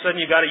 and all of a sudden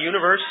you got a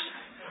universe.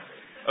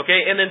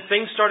 Okay, and then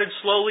things started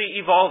slowly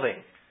evolving.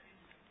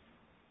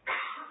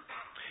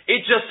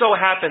 It just so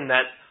happened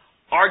that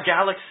our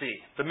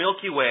galaxy, the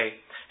Milky Way,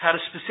 had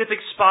a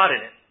specific spot in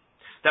it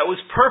that was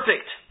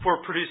perfect for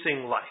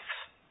producing life.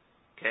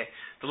 Okay?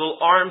 The little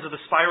arms of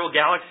the spiral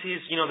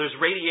galaxies, there's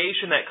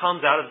radiation that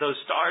comes out of those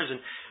stars, and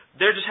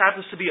there just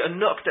happens to be a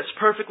nook that's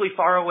perfectly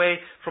far away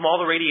from all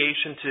the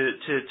radiation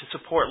to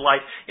support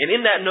life. And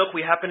in that nook,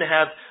 we happen to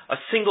have a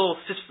single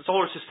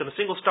solar system, a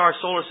single star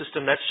solar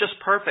system that's just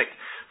perfect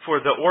for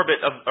the orbit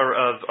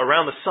of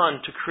around the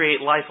sun to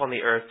create life on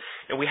the earth.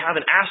 And we have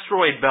an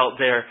asteroid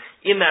belt there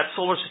in that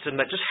solar system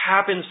that just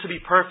happens to be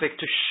perfect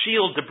to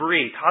shield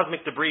debris,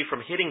 cosmic debris,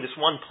 from hitting this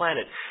one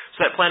planet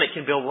so that planet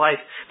can build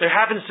life. There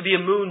happens to be a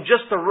moon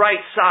just the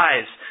right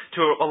size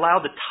to allow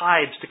the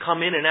tides to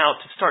come in and out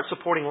to start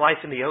supporting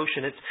life in the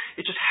ocean. It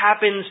just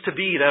happens to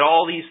be that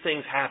all these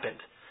things happened.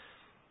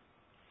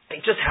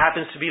 It just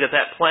happens to be that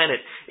that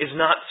planet is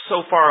not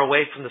so far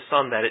away from the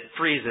sun that it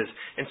freezes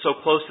and so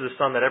close to the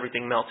sun that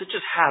everything melts. It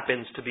just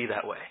happens to be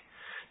that way.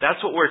 That's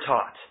what we're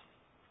taught.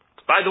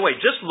 By the way,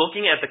 just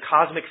looking at the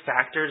cosmic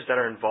factors that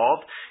are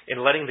involved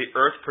in letting the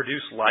earth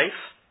produce life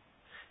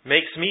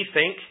makes me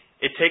think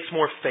it takes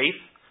more faith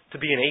to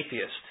be an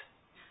atheist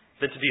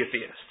than to be a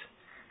theist.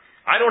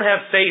 I don't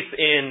have faith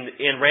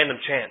in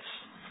random chance.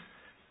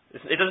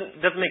 It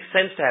doesn't make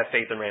sense to have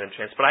faith in random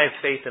chance, but I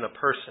have faith in a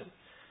person.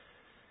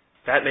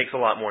 That makes a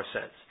lot more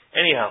sense.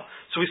 Anyhow,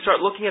 so we start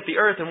looking at the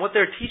earth, and what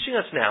they're teaching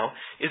us now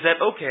is that,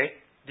 okay,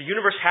 the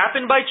universe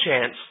happened by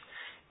chance,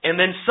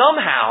 and then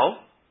somehow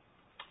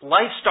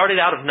life started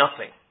out of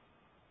nothing.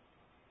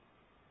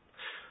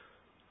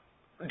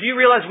 Do you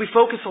realize we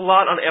focus a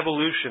lot on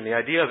evolution, the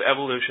idea of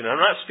evolution? And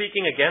I'm not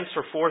speaking against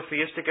or for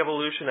theistic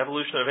evolution of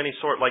any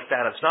sort like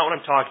that. That's not what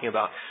I'm talking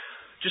about.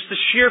 Just the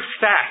sheer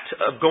fact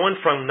of going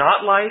from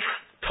not life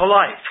to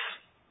life.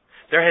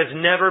 There has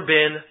never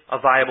been a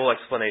viable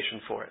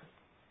explanation for it.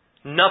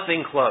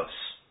 Nothing close.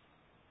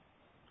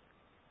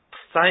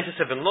 Scientists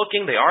have been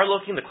looking, they are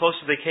looking. The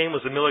closest they came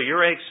was the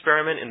Miller-Urey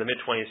experiment in the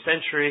mid-20th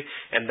century,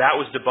 and that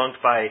was debunked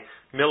by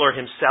Miller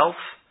himself.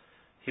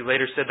 He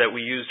later said that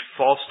we used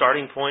false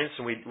starting points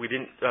and we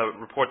didn't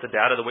report the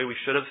data the way we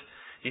should have.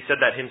 He said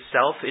that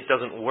himself. It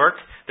doesn't work.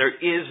 There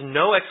is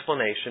no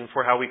explanation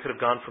for how we could have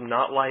gone from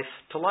not life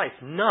to life.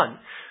 None.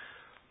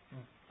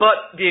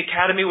 But the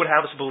Academy would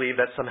have us believe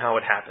that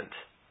somehow it happened.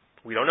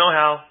 We don't know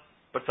how,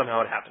 but somehow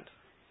it happened.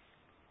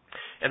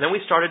 And then we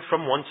started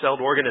from one-celled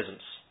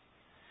organisms.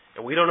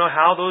 And we don't know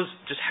how those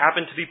just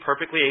happened to be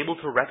perfectly able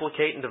to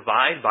replicate and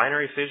divide,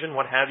 binary fission,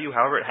 what have you,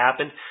 however it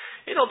happened.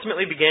 It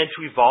ultimately began to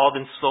evolve,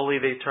 and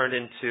slowly they turned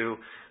into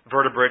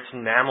vertebrates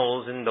and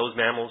mammals, and those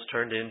mammals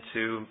turned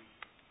into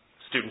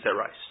students at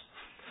Rice.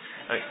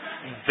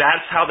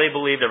 That's how they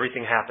believed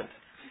everything happened.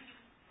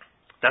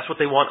 That's what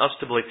they want us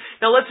to believe.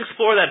 Now let's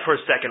explore that for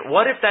a second.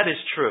 What if that is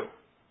true?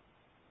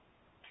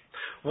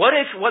 What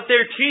if what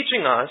they're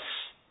teaching us,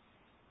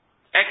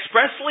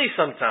 expressly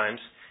sometimes,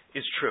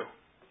 is true?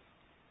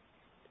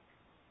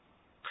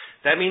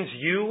 That means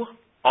you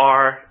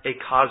are a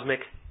cosmic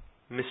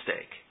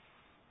mistake.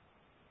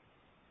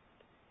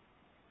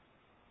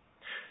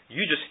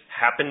 You just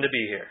happen to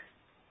be here.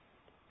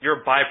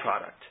 You're a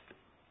byproduct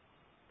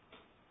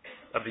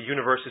of the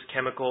universe's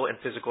chemical and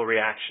physical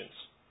reactions.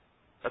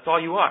 That's all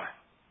you are.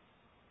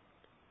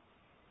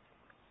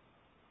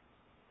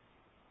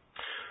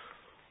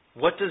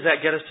 What does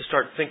that get us to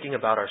start thinking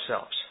about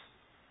ourselves?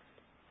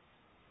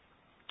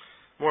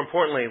 More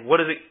importantly, what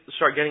does it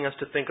start getting us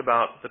to think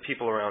about the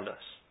people around us?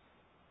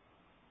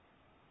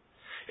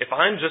 If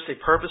I'm just a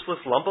purposeless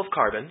lump of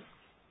carbon,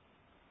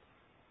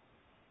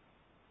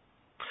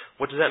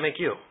 what does that make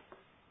you?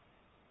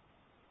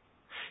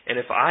 And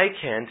if I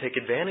can take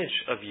advantage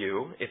of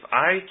you, if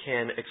I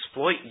can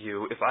exploit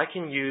you, if I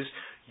can use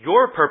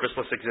your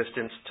purposeless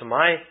existence to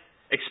my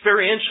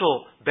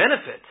experiential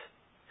benefit,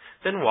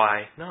 then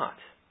why not?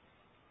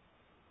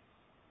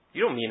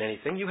 You don't mean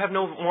anything. You have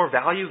no more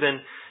value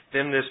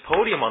than this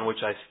podium on which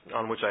I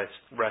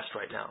rest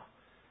right now.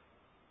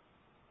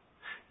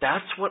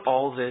 That's what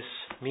all this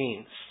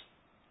means.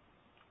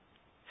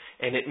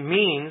 And it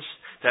means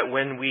that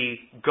when we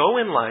go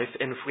in life,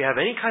 and if we have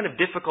any kind of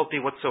difficulty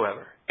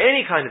whatsoever,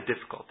 any kind of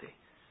difficulty,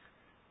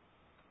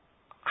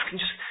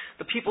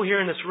 the people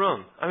here in this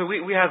room, I mean,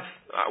 we have,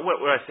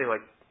 what would I say,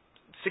 like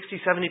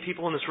 60, 70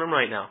 people in this room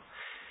right now.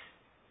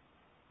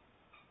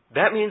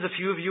 That means a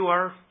few of you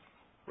are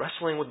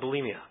wrestling with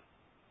bulimia.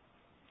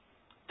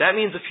 That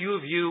means a few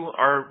of you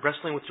are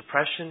wrestling with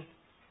depression.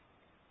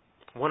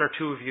 One or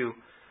two of you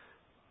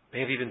may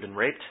have even been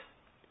raped.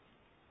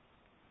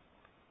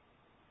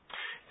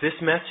 This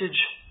message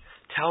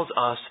tells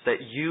us that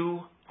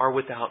you are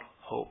without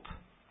hope.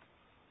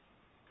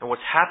 And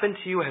what's happened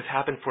to you has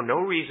happened for no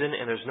reason,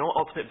 and there's no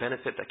ultimate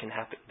benefit that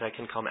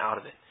can come out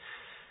of it.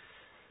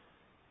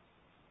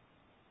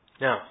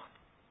 Now,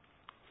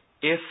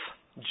 if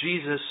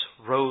Jesus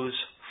rose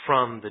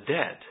from the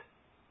dead,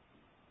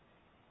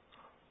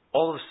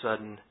 all of a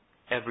sudden,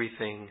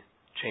 everything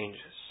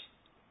changes.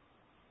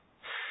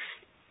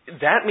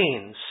 That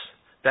means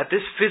that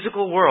this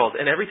physical world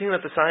and everything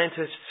that the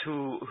scientists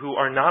who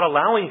are not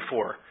allowing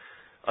for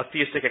a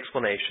theistic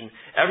explanation,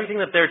 everything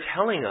that they're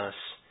telling us,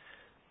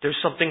 there's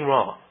something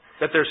wrong,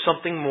 that there's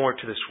something more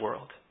to this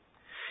world.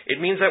 It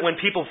means that when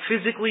people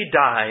physically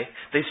die,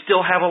 they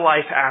still have a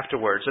life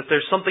afterwards, that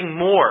there's something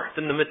more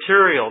than the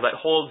material that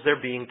holds their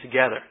being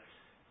together.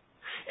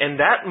 And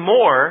that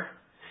more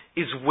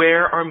is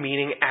where our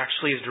meaning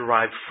actually is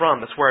derived from.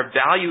 That's where our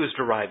value is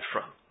derived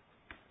from.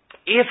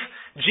 If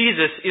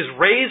Jesus is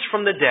raised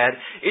from the dead,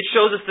 it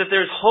shows us that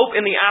there's hope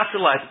in the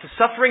afterlife, that the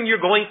suffering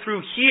you're going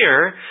through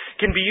here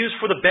can be used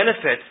for the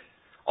benefit,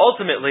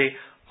 ultimately,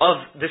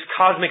 of this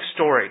cosmic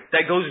story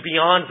that goes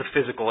beyond the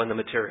physical and the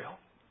material.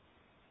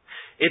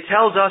 It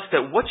tells us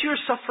that what you're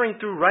suffering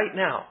through right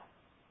now,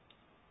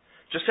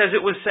 just as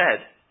it was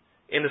said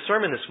in the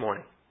sermon this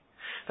morning,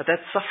 that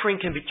suffering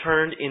can be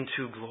turned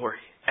into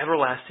glory,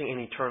 everlasting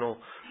and eternal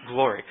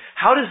glory.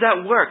 How does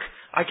that work?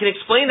 I can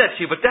explain that to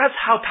you, but that's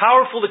how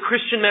powerful the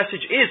Christian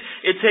message is.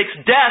 It takes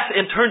death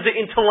and turns it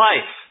into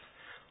life.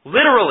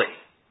 Literally.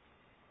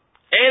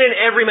 And in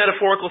every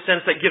metaphorical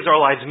sense that gives our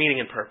lives meaning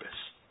and purpose.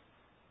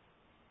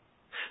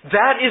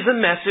 That is a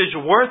message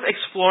worth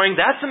exploring.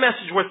 That's a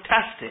message worth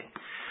testing.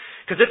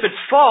 Because if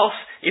it's false,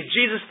 if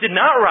Jesus did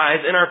not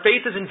rise and our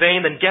faith is in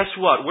vain, then guess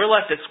what? We're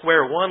left at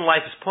square one.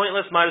 Life is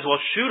pointless. Might as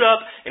well shoot up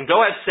and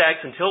go have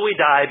sex until we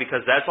die,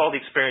 because that's all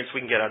the experience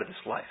we can get out of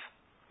this life.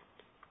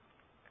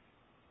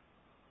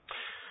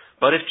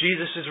 But if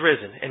Jesus is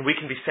risen and we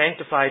can be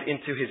sanctified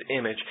into His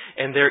image,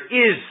 and there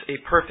is a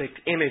perfect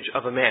image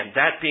of a man,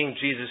 that being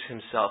Jesus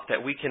Himself,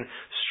 that we can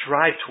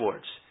strive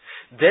towards,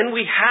 then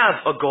we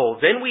have a goal.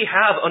 Then we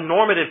have a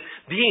normative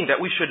being that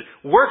we should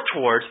work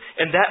towards,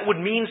 and that would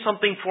mean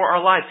something for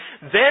our lives.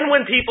 Then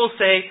when people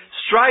say,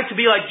 strive to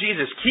be like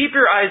Jesus, keep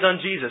your eyes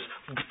on Jesus,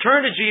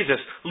 turn to Jesus,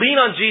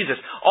 lean on Jesus,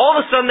 all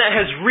of a sudden that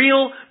has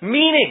real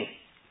meaning.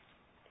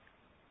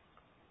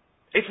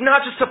 It's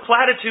not just a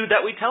platitude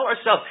that we tell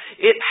ourselves.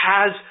 It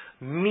has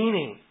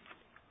meaning.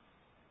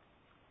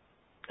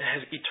 It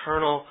has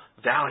eternal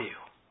value.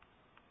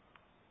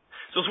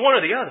 So it's one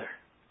or the other.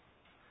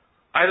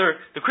 Either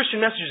the Christian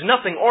message is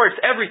nothing or it's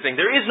everything.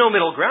 There is no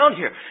middle ground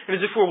here. And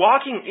as if we're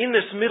walking in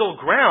this middle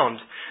ground,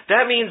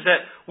 that means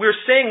that we're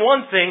saying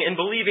one thing and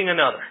believing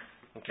another.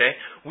 Okay?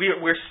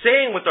 We're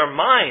saying with our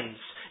minds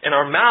and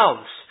our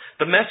mouths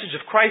the message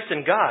of Christ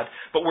and God,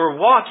 but we're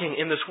walking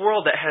in this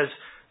world that has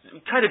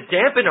kind of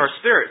dampened our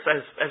spirits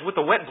as with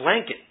a wet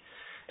blanket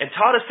and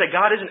taught us that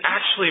God isn't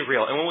actually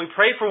real. And when we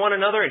pray for one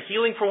another and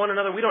healing for one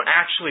another, we don't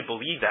actually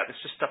believe that.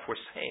 It's just stuff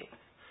we're saying.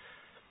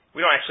 We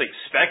don't actually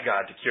expect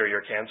God to cure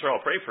your cancer.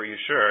 I'll pray for you,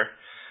 sure.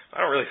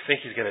 I don't really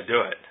think He's going to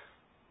do it.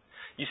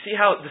 You see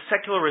how the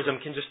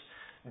secularism can just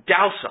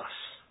douse us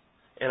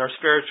in our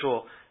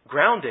spiritual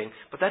grounding,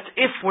 but that's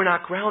if we're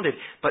not grounded.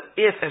 But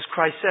if, as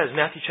Christ says,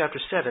 Matthew chapter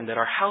 7, that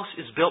our house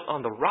is built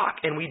on the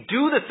rock and we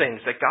do the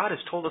things that God has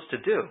told us to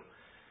do,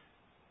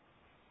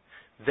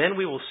 then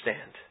we will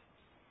stand.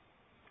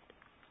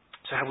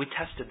 So have we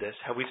tested this?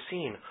 Have we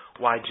seen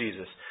why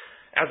Jesus?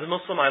 As a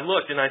Muslim, I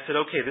looked and I said,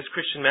 okay, this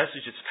Christian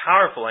message, it's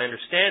powerful. I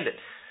understand it.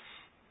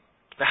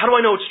 But how do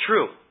I know it's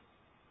true?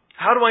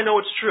 How do I know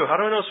it's true? How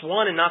do I know it's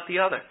one and not the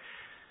other?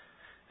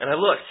 And I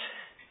looked,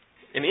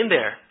 and in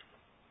there,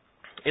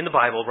 in the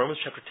Bible,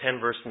 Romans chapter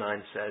 10, verse 9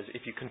 says,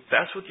 if you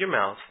confess with your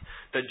mouth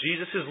that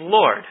Jesus is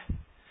Lord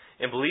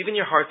and believe in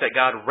your heart that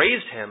God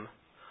raised Him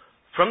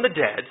from the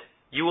dead,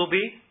 you will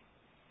be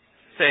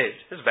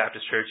saved. This is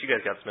Baptist Church. You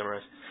guys got this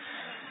memorized.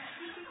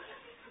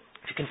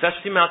 If you confess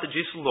with your mouth that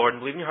Jesus is Lord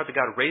and believe in your heart that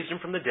God raised Him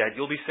from the dead,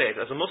 you'll be saved.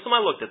 As a Muslim,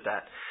 I looked at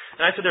that.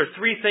 And I said there are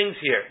three things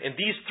here. And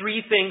these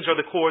three things are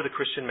the core of the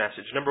Christian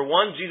message. Number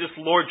one, Jesus'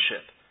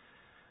 Lordship.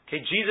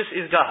 Okay, Jesus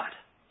is God.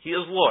 He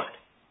is Lord.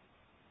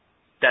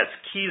 That's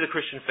key to the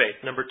Christian faith.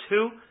 Number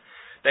two,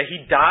 that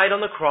He died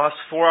on the cross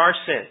for our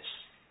sins.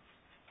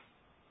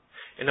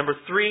 And number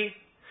three,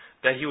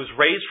 that He was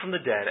raised from the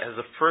dead as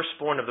the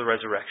firstborn of the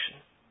resurrection.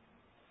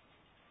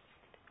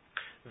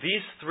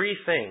 These three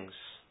things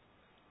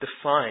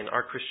define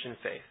our Christian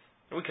faith.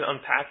 And we can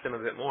unpack them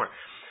a bit more.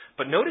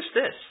 But notice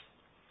this.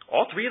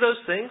 All three of those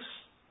things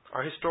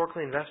are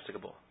historically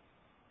investigable.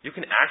 You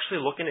can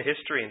actually look into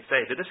history and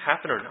say, did this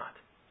happen or not?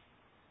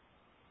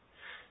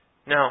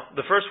 Now,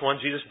 the first one,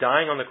 Jesus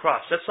dying on the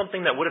cross, that's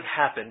something that would have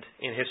happened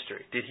in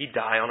history. Did He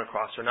die on a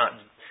cross or not?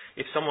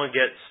 If someone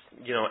gets,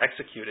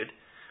 executed,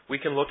 we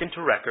can look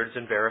into records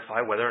and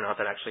verify whether or not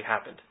that actually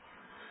happened.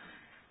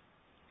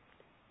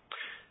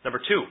 Number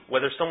two,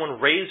 whether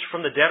someone raised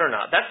from the dead or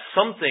not. That's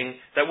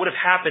something that would have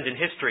happened in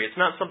history. It's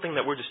not something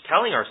that we're just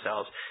telling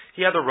ourselves.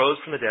 He either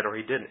rose from the dead or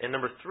He didn't. And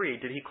number three,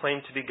 did He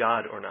claim to be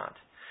God or not?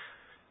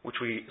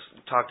 Which we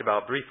talked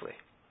about briefly.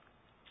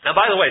 Now,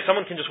 by the way,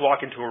 someone can just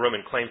walk into a room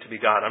and claim to be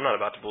God. I'm not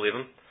about to believe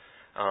them.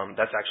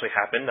 That's actually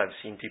happened. I've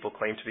seen people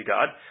claim to be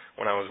God.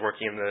 When I was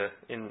working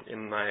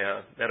in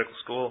my medical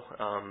school,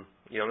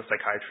 in the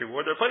psychiatry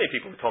ward, there are plenty of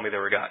people who told me they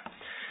were God.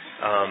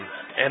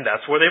 And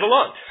that's where they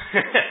belonged.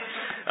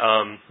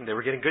 They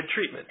were getting good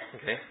treatment.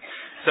 Okay,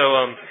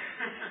 so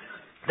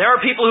there are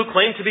people who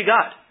claim to be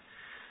God.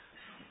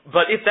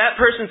 But if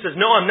that person says,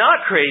 no, I'm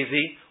not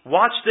crazy,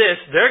 watch this,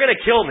 they're going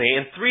to kill me,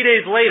 and 3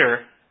 days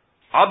later,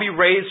 I'll be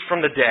raised from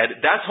the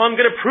dead. That's how I'm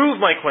going to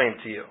prove my claim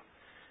to you.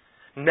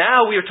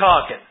 Now we're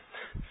talking.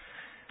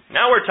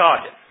 Now we're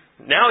talking.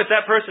 Now if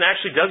that person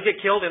actually does get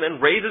killed and then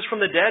raises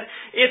from the dead,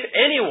 if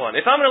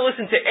I'm going to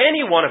listen to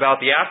anyone about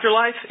the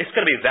afterlife, it's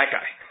going to be that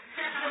guy.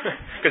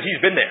 Because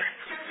he's been there.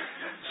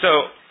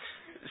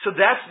 So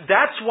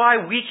that's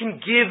why we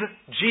can give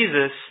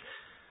Jesus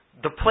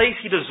the place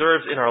he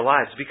deserves in our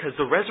lives, because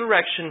the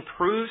resurrection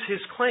proves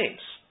his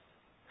claims.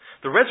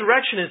 The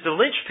resurrection is the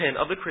linchpin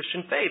of the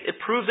Christian faith. It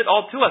proves it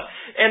all to us.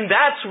 And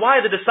that's why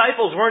the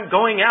disciples weren't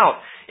going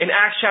out in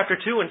Acts chapter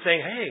 2 and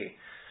saying, hey,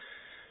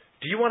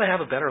 do you want to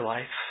have a better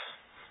life?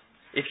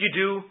 If you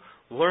do,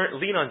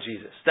 lean on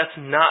Jesus. That's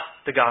not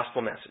the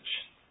gospel message.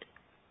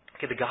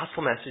 Okay, the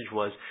gospel message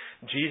was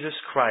Jesus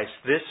Christ,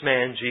 this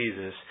man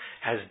Jesus,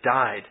 has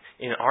died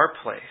in our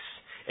place,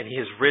 and he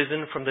has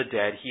risen from the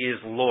dead. He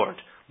is Lord.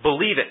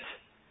 Believe it.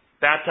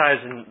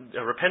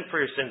 Repent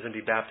for your sins and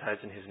be baptized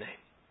in his name.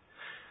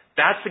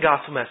 That's the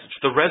gospel message.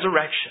 The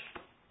resurrection.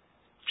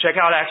 Check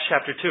out Acts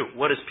chapter 2.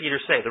 What does Peter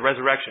say? The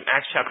resurrection.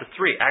 Acts chapter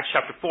 3. Acts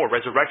chapter 4.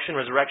 Resurrection.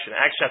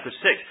 Acts chapter 6.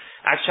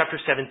 Acts chapter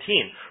 17.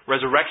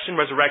 Resurrection.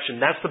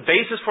 That's the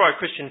basis for our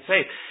Christian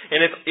faith.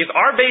 And if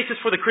our basis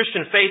for the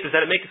Christian faith is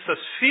that it makes us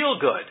feel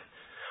good,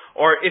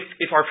 or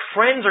if our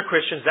friends are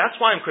Christians, that's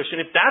why I'm Christian.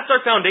 If that's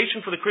our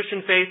foundation for the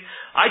Christian faith,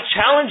 I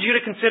challenge you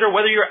to consider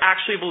whether you're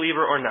actually a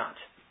believer or not.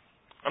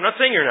 I'm not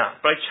saying you're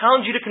not, but I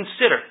challenge you to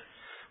consider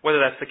whether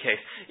that's the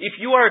case. If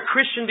you are a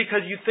Christian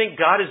because you think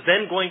God is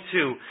then going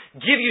to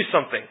give you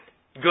something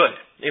good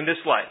in this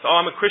life.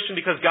 Oh, I'm a Christian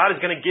because God is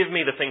going to give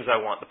me the things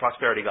I want. The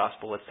prosperity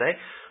gospel, let's say,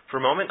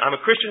 for a moment. I'm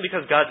a Christian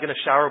because God's going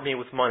to shower me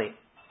with money.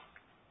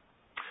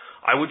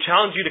 I would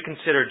challenge you to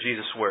consider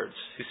Jesus' words,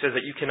 who says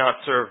that you cannot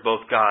serve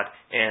both God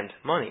and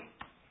money.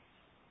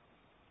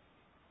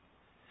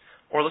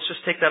 Or let's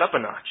just take that up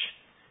a notch.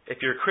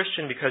 If you're a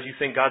Christian because you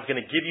think God's going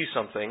to give you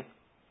something,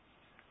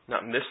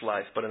 not in this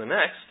life, but in the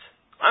next,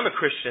 I'm a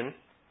Christian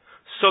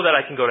so that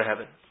I can go to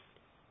heaven.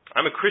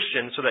 I'm a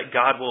Christian so that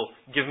God will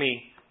give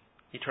me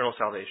eternal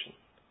salvation.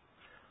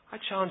 I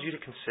challenge you to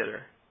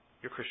consider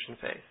your Christian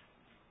faith.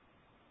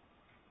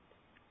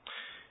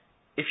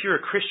 If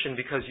you're a Christian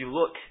because you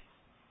look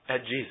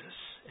at Jesus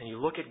and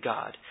you look at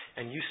God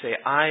and you say,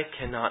 I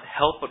cannot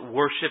help but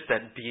worship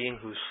that being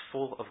who's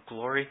full of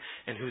glory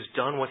and who's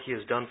done what he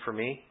has done for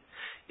me,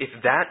 if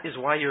that is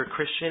why you're a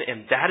Christian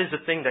and that is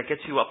the thing that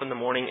gets you up in the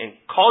morning and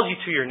calls you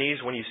to your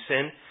knees when you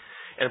sin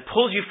and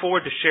pulls you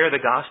forward to share the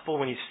gospel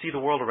when you see the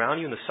world around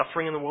you and the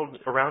suffering in the world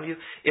around you,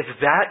 if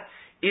that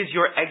is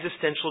your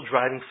existential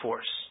driving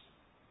force,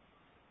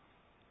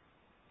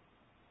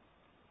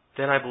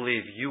 then I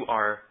believe you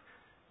are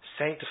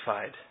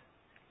sanctified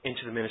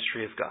into the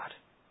ministry of God.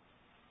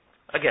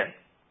 Again,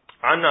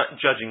 I'm not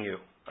judging you.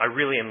 I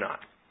really am not.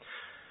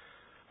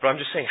 But I'm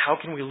just saying, how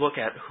can we look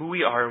at who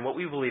we are and what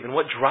we believe and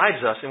what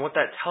drives us and what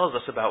that tells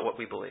us about what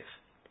we believe?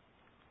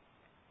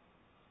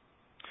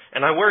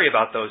 And I worry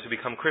about those who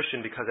become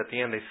Christian because at the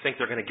end they think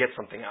they're going to get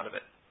something out of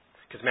it.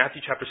 Because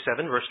Matthew chapter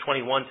 7, verse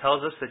 21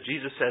 tells us that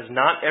Jesus says,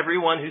 not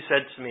everyone who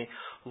said to me,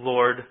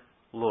 Lord,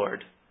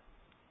 Lord,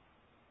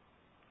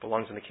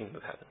 belongs in the kingdom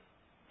of heaven,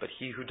 but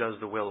he who does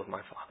the will of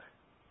my Father.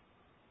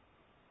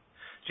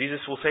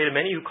 Jesus will say to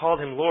many who called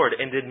him Lord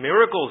and did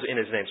miracles in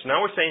his name. So now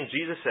we're saying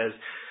Jesus says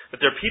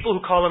that there are people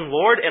who call him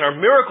Lord and are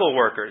miracle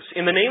workers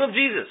in the name of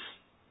Jesus.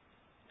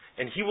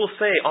 And he will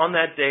say on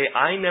that day,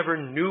 I never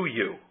knew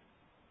you.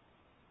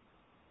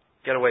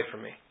 Get away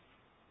from me.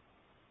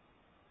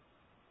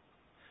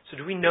 So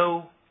do we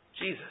know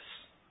Jesus?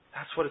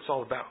 That's what it's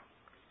all about.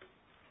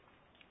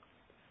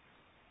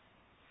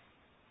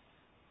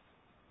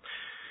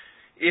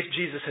 If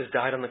Jesus has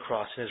died on the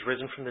cross and has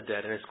risen from the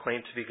dead and is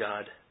claimed to be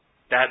God,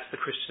 that's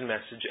the Christian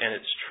message, and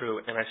it's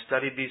true. And I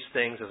studied these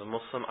things as a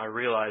Muslim. I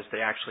realized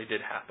they actually did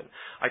happen.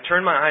 I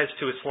turned my eyes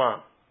to Islam.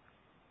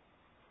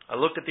 I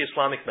looked at the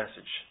Islamic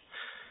message.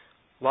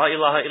 La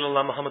ilaha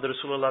illallah Muhammad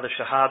Rasulullah, the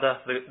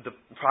Shahada, the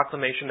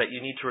proclamation that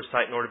you need to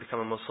recite in order to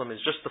become a Muslim, is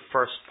just the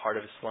first part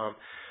of Islam.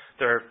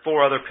 There are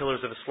 4 other pillars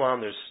of Islam.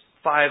 There's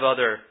 5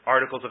 other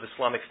articles of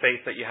Islamic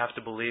faith that you have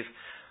to believe.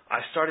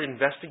 I started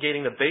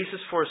investigating the basis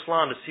for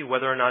Islam to see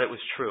whether or not it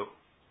was true.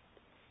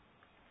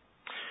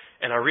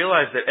 And I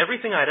realized that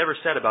everything I had ever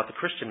said about the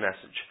Christian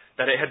message,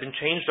 that it had been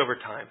changed over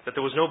time, that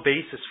there was no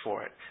basis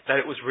for it,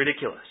 that it was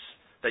ridiculous,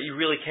 that you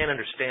really can't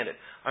understand it.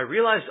 I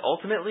realized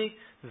ultimately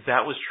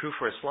that was true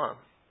for Islam,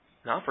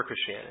 not for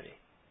Christianity.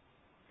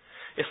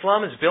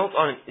 Islam is built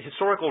on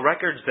historical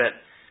records that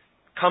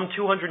come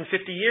 250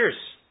 years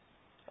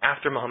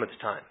after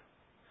Muhammad's time.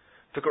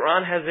 The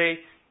Quran has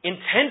an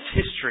intense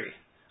history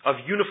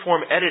of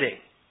uniform editing.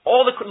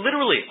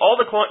 Literally, all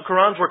the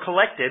Qurans were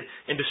collected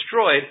and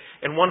destroyed,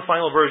 and one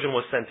final version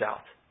was sent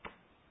out.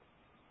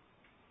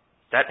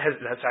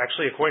 That's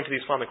actually according to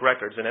the Islamic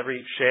records, and every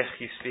sheikh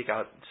you speak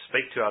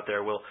to out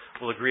there will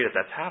agree that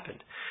that's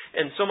happened.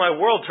 And so my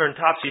world turned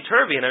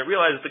topsy-turvy, and I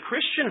realized the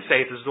Christian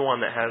faith is the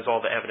one that has all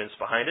the evidence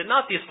behind it,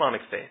 not the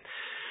Islamic faith.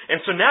 And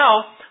so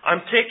now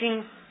I'm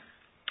taking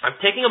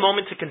a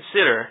moment to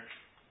consider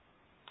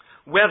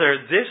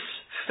whether this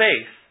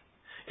faith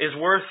is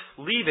worth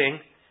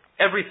leaving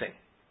everything.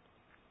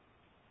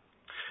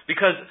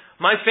 Because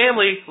my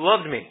family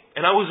loved me,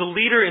 and I was a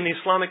leader in the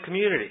Islamic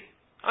community.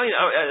 I mean,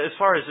 as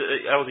far as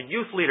I was a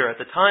youth leader at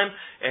the time,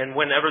 and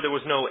whenever there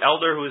was no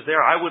elder who was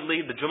there, I would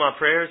lead the Jummah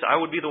prayers. I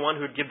would be the one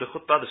who would give the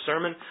khutbah, the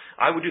sermon.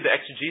 I would do the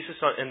exegesis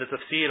and the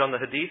tafsir on the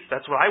hadith.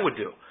 That's what I would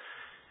do.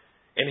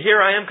 And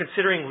here I am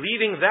considering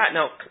leaving that.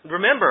 Now,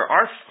 remember,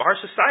 our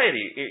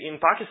society,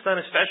 in Pakistan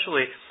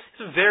especially,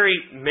 is very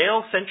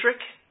male-centric.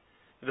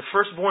 The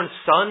firstborn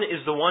son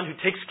is the one who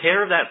takes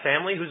care of that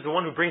family, who's the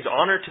one who brings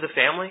honor to the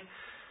family.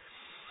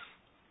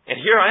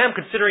 And here I am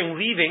considering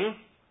leaving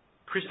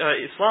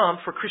Islam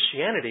for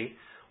Christianity.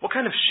 What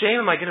kind of shame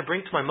am I going to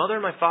bring to my mother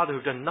and my father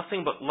who've done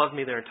nothing but love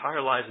me their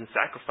entire lives and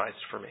sacrificed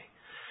for me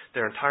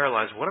their entire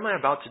lives? What am I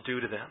about to do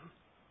to them?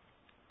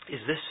 Is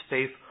this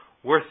faith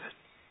worth it?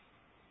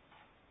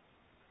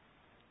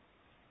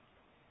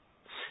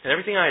 And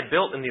everything I had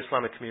built in the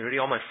Islamic community,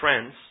 all my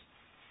friends,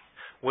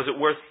 was it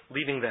worth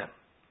leaving them?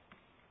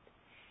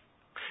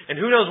 And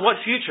who knows what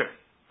future?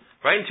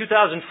 Right in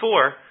 2004,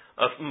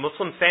 a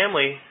Muslim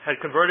family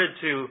had converted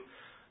to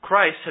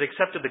Christ, had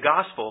accepted the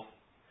gospel,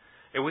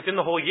 and within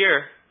the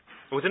year,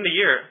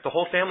 the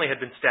whole family had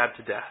been stabbed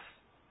to death.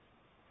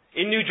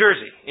 In New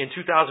Jersey, in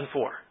 2004,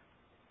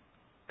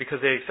 because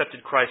they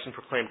accepted Christ and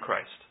proclaimed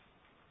Christ.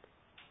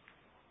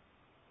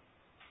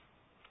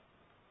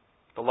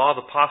 The law of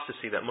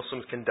apostasy that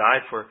Muslims can die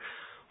for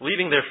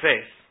leaving their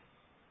faith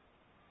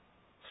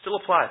still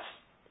applies.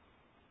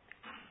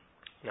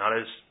 Not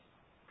as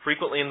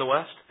frequently in the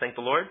West, thank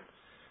the Lord,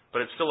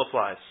 but it still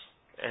applies.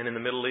 And in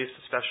the Middle East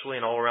especially,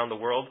 and all around the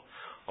world,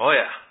 oh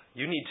yeah,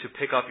 you need to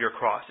pick up your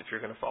cross if you're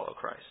going to follow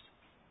Christ.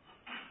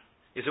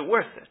 Is it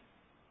worth it?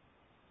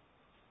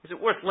 Is it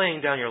worth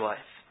laying down your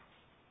life?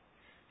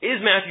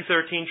 Is Matthew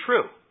 13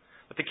 true?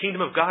 That the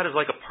kingdom of God is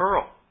like a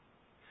pearl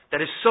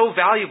that is so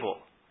valuable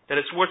that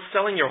it's worth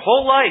selling your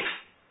whole life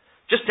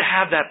just to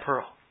have that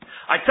pearl.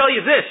 I tell you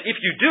this, if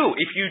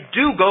you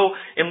do go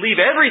and leave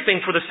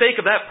everything for the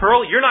sake of that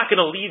pearl, you're not going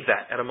to leave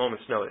that at a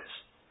moment's notice.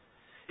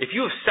 If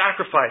you have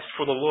sacrificed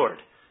for the Lord,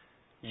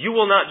 you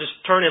will not just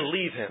turn and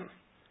leave Him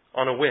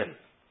on a whim.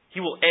 He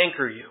will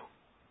anchor you.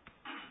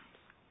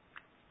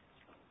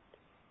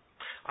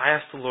 I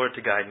asked the Lord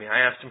to guide me. I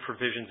asked Him for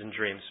visions and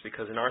dreams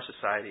because in our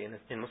society,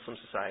 in Muslim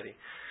society,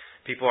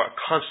 people are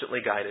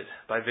constantly guided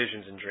by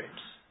visions and dreams.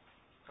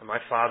 And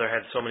my father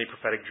had so many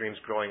prophetic dreams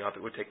growing up,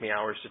 it would take me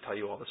hours to tell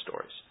you all the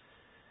stories.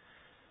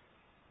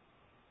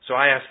 So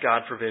I asked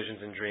God for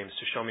visions and dreams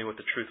to show me what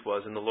the truth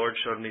was, and the Lord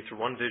showed me through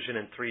one vision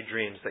and 3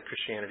 dreams that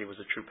Christianity was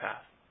a true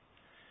path.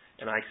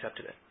 And I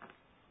accepted it.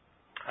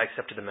 I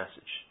accepted the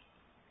message.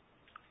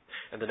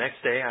 And the next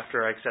day,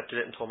 after I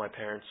accepted it and told my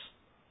parents,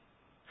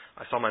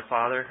 I saw my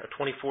father, a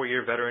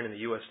 24-year veteran in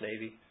the U.S.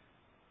 Navy,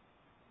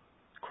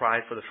 cry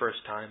for the first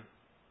time.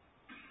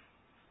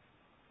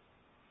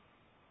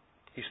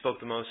 He spoke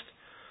the most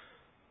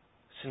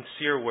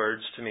sincere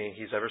words to me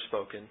he's ever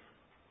spoken,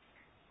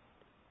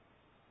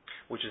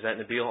 which is that,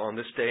 Nabil, on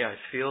this day I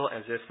feel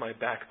as if my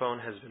backbone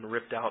has been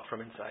ripped out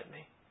from inside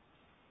me.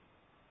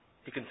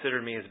 He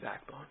considered me his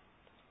backbone.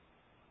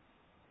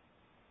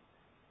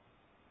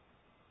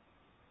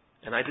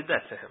 And I did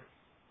that to him.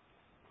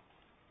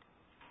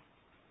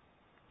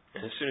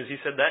 And as soon as he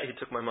said that, he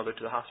took my mother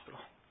to the hospital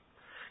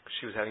because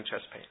she was having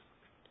chest pain.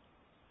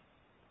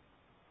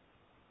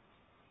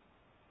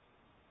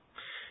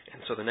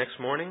 And so the next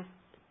morning,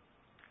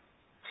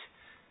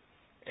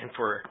 and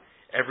for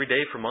every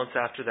day for months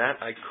after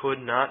that, I could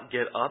not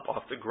get up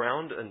off the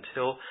ground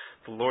until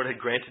the Lord had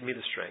granted me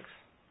the strength.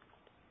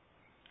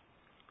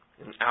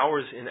 And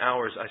hours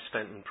I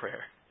spent in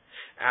prayer,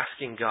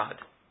 asking God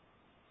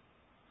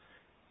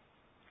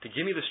to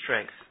give me the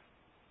strength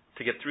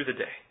to get through the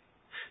day.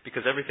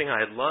 Because everything I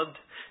had loved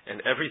and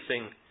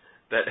everything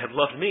that had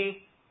loved me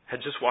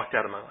had just walked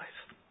out of my life.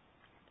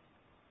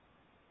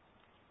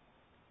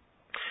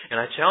 And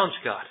I challenged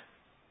God.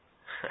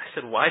 I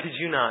said, why did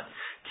you not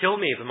kill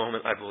me the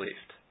moment I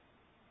believed?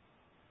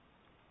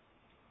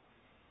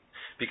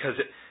 Because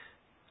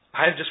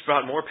I have just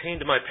brought more pain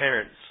to my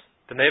parents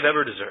than they've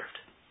ever deserved.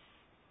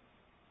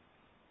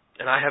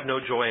 And I have no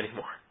joy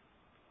anymore.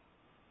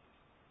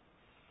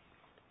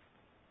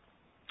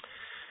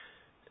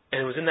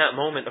 And it was in that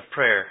moment of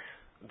prayer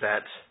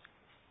that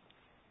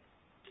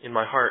in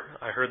my heart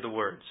I heard the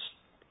words,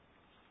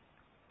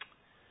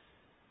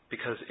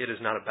 because it is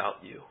not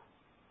about you.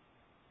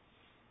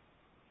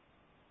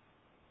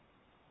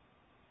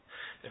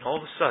 And all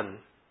of a sudden,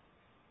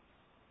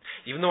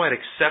 even though I'd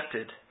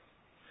accepted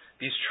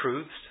these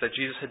truths, that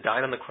Jesus had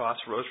died on the cross,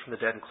 rose from the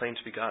dead, and claimed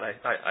to be God, I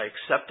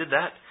accepted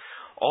that.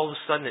 All of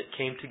a sudden it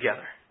came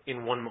together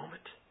in one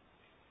moment.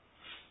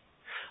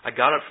 I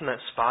got up from that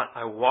spot,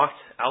 I walked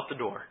out the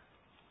door,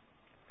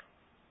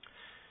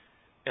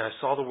 and I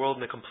saw the world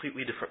in a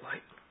completely different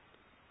light.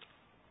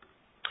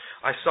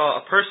 I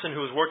saw a person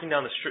who was walking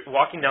down the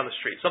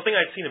street, something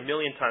I'd seen a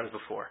million times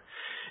before.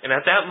 And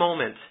at that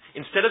moment,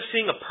 instead of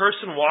seeing a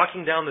person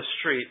walking down the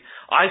street,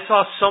 I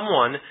saw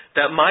someone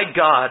that my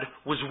God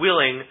was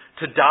willing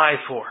to die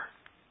for.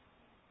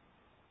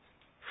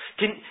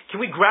 Can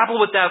we grapple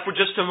with that for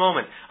just a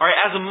moment? All right,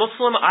 as a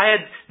Muslim, I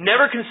had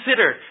never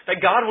considered that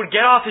God would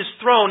get off His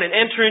throne and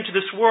enter into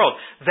this world.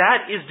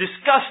 That is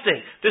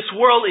disgusting. This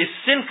world is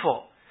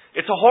sinful.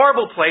 It's a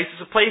horrible place.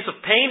 It's a place of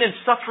pain and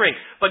suffering.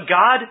 But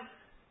God,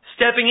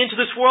 stepping into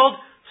this world,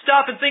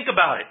 stop and think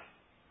about it.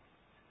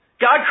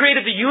 God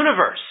created the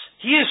universe.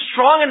 He is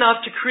strong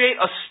enough to create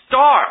a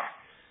star.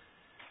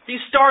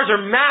 These stars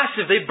are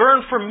massive. They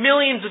burn for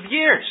millions of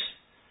years.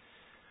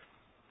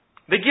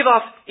 They give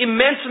off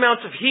immense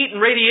amounts of heat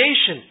and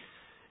radiation.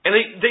 And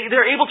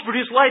they're able to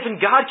produce life, and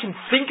God can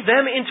think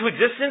them into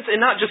existence, and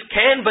not just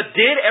can, but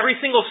did. Every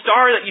single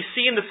star that you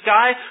see in the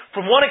sky,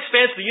 from one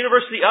expanse of the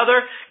universe to the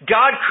other,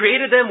 God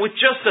created them with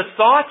just a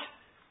thought.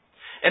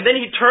 And then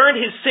He turned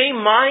His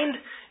same mind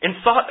and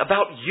thought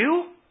about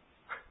you.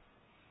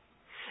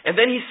 And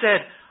then He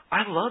said,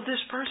 I love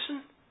this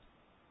person,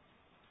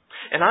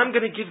 and I'm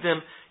going to give them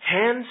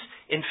hands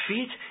and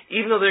feet,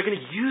 even though they're going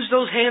to use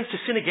those hands to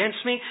sin against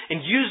me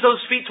and use those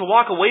feet to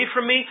walk away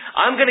from me.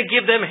 I'm going to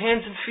give them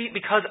hands and feet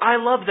because I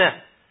love them.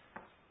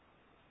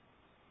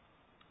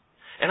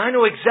 And I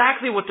know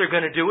exactly what they're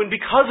going to do, and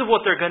because of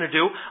what they're going to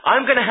do,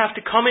 I'm going to have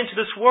to come into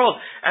this world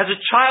as a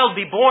child,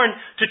 be born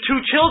to two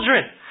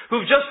children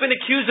who've just been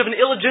accused of an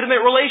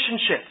illegitimate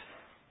relationship.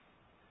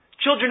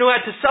 Children who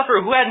had to suffer,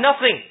 who had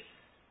nothing.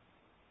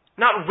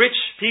 Not rich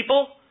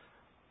people.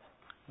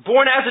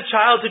 Born as a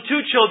child to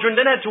two children,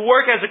 then had to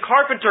work as a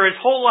carpenter his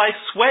whole life,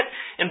 sweat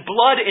and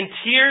blood and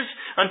tears,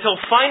 until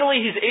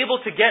finally he's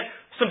able to get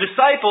some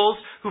disciples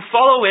who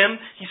follow him.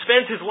 He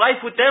spends his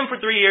life with them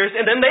for 3 years,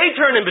 and then they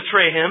turn and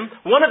betray him,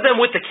 one of them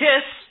with a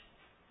kiss,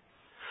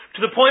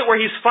 to the point where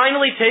he's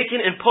finally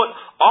taken and put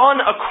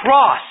on a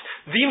cross,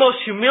 the most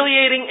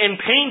humiliating and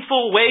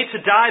painful way to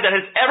die that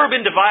has ever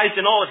been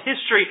devised in all of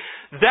history.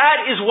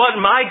 That is what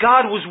my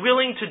God was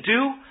willing to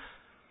do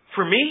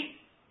for me.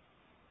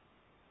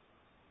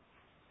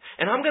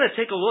 And I'm going to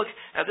take a look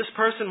at this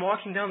person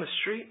walking down the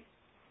street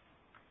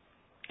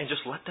and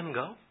just let them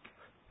go?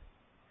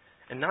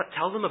 And not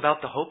tell them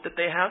about the hope that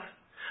they have?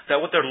 That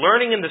what they're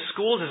learning in the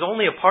schools is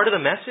only a part of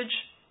the message?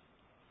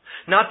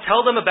 Not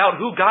tell them about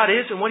who God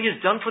is and what He has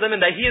done for them,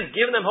 and that He has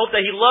given them hope,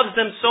 that He loves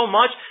them so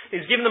much,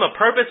 He's given them a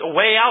purpose, a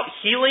way out,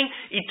 healing,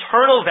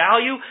 eternal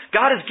value.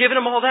 God has given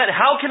them all that.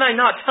 How can I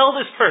not tell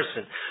this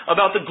person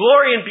about the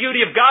glory and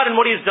beauty of God and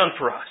what He has done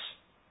for us?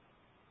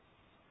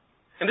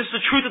 And this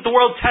is the truth that the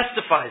world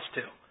testifies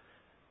to.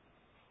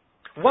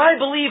 Why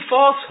believe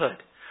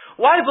falsehood?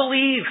 Why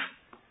believe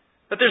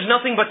that there's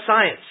nothing but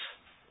science?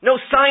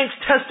 No, science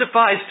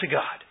testifies to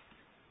God.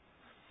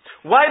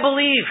 Why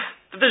believe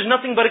that there's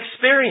nothing but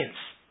experience?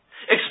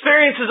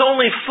 Experience is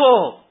only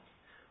full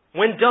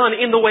when done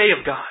in the way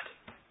of God.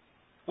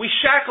 We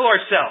shackle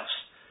ourselves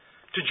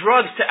to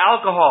drugs, to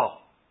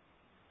alcohol.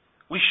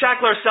 We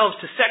shackle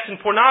ourselves to sex and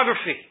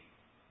pornography.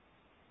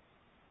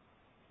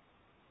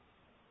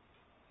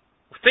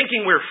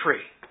 Thinking we're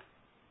free.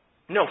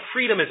 No,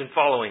 freedom isn't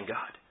following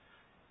God.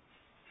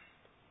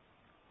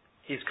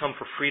 He's come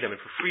for freedom,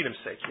 and for freedom's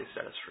sake He has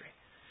set us free.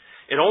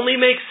 It only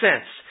makes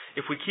sense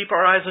if we keep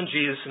our eyes on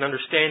Jesus and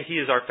understand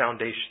He is our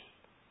foundation.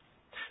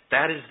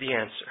 That is the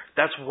answer.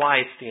 That's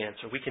why it's the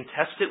answer. We can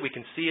test it. We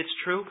can see it's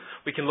true.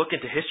 We can look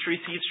into history,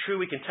 see it's true.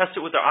 We can test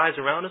it with our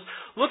eyes around us.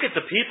 Look at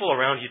the people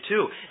around you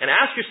too, and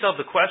ask yourself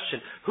the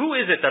question, who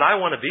is it that I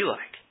want to be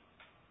like?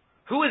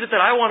 Who is it that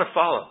I want to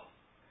follow?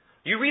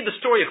 You read the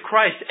story of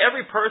Christ,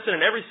 every person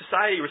in every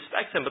society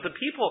respects Him, but the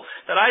people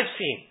that I've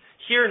seen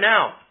here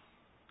now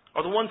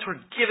are the ones who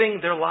are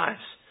giving their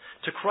lives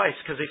to Christ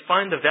because they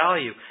find the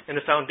value and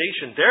the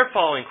foundation. They're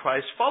following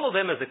Christ. Follow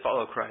them as they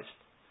follow Christ.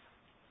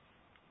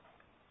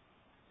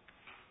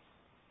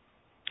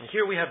 And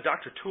here we have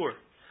Dr. Tour,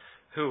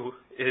 who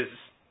is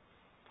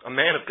a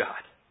man of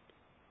God.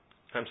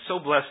 I'm so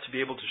blessed to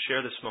be able to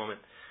share this moment,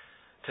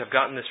 to have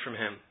gotten this from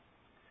him.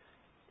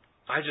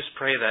 I just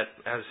pray that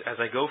as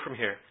I go from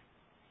here,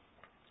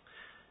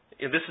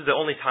 this is the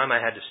only time I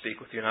had to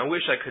speak with you, and I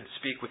wish I could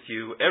speak with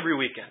you every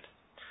weekend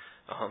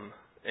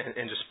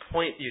and just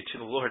point you to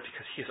the Lord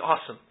because He is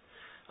awesome,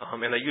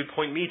 and that you'd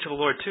point me to the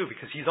Lord too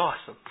because He's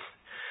awesome.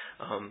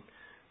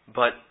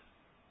 But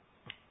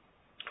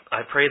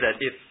I pray that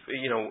if,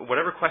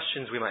 whatever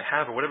questions we might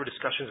have or whatever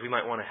discussions we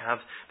might want to have,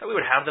 that we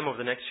would have them over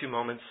the next few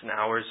moments and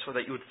hours so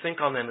that you would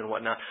think on them and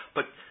whatnot.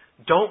 But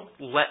don't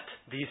let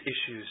these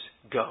issues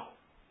go.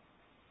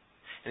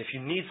 And if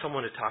you need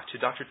someone to talk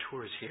to, Dr.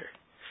 Tour is here.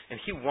 And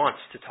he wants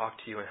to talk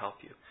to you and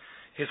help you.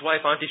 His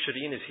wife, Auntie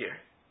Shireen, is here.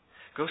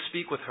 Go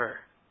speak with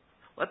her.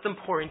 Let them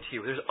pour into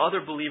you. There's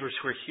other believers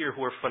who are here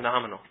who are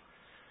phenomenal.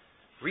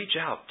 Reach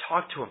out.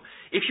 Talk to them.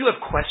 If you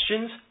have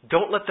questions,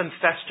 don't let them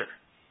fester.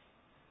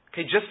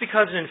 Okay, just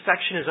because an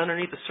infection is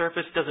underneath the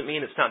surface doesn't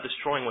mean it's not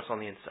destroying what's on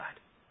the inside.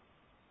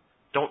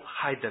 Don't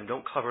hide them.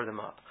 Don't cover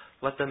them up.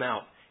 Let them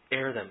out.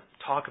 Air them.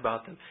 Talk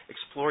about them.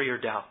 Explore your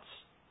doubts.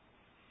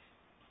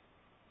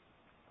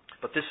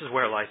 But this is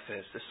where life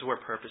is. This is where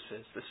purpose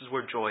is. This is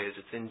where joy is.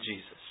 It's in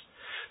Jesus.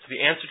 So the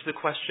answer to the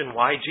question,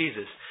 why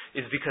Jesus,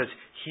 is because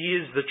He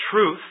is the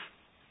truth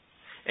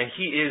and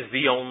He is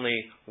the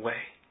only way.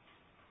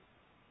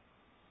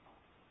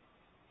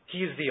 He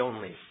is the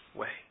only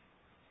way.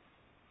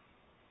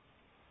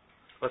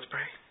 Let's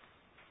pray.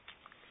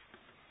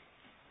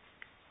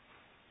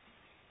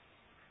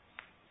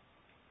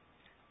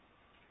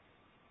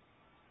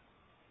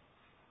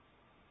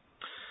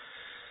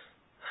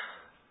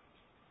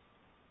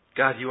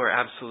 God, you are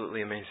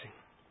absolutely amazing.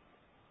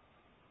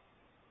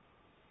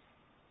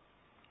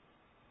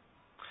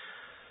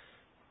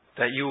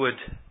 That you would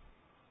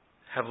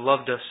have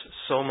loved us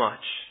so much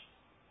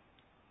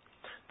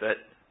that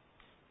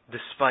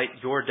despite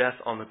your death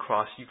on the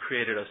cross, you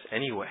created us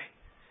anyway.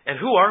 And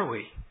who are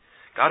we?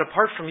 God,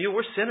 apart from you,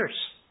 we're sinners.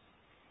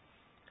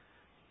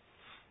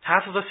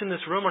 Half of us in this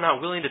room are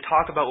not willing to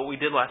talk about what we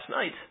did last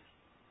night.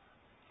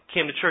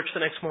 Came to church the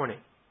next morning.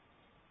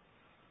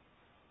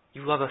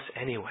 You love us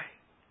anyway.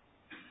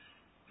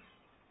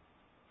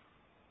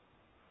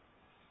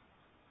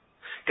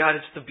 God,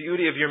 it's the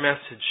beauty of your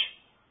message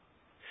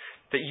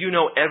that you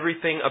know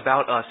everything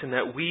about us and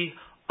that we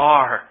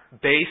are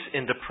base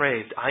and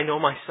depraved. I know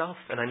myself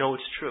and I know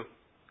it's true.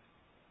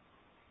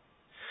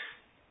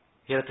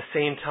 Yet at the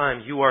same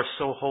time, you are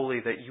so holy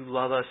that you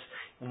love us,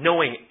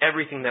 knowing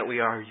everything that we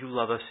are, you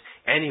love us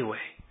anyway.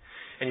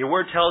 And your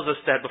word tells us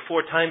that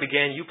before time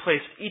began, you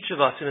placed each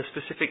of us in a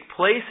specific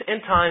place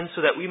and time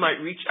so that we might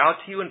reach out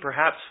to you and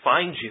perhaps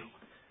find you,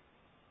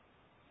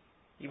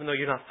 even though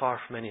you're not far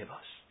from any of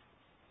us.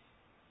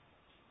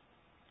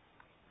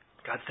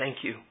 God, thank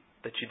you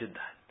that you did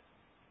that.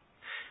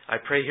 I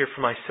pray here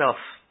for myself,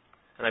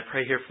 and I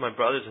pray here for my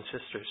brothers and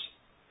sisters,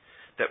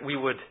 that we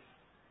would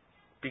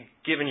be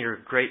given your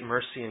great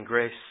mercy and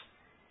grace,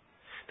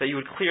 that you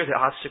would clear the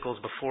obstacles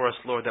before us,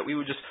 Lord, that we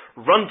would just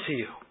run to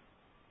you.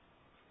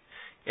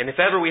 And if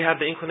ever we have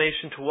the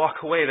inclination to walk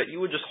away, that you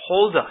would just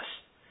hold us,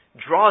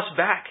 draw us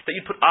back, that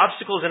you'd put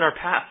obstacles in our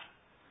path.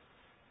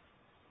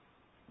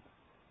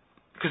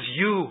 Because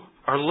you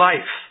are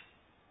life.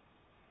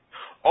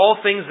 All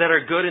things that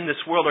are good in this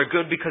world are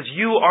good because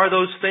you are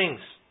those things.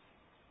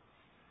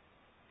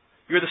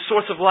 You're the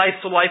source of life,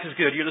 so life is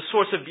good. You're the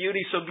source of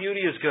beauty, so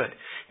beauty is good.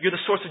 You're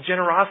the source of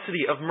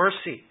generosity, of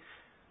mercy,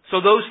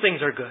 so those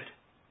things are good.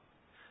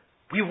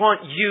 We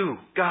want you,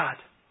 God.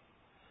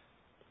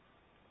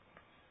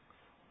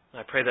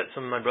 I pray that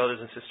some of my brothers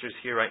and sisters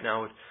here right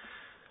now would,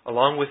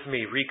 along with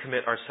me,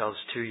 recommit ourselves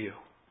to you.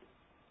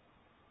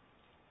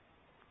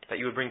 That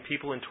you would bring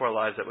people into our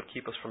lives that would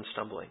keep us from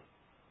stumbling.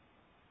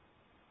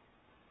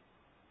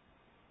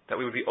 That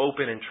we would be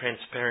open and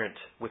transparent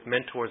with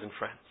mentors and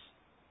friends.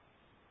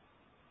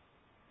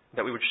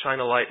 That we would shine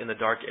a light in the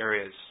dark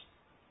areas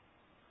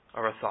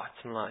of our thoughts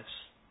and lives.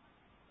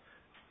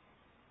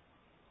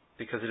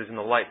 Because it is in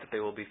the light that they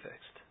will be fixed.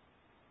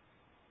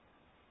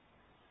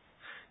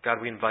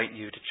 God, we invite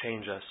you to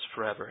change us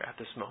forever at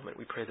this moment.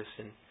 We pray this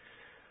in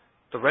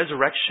the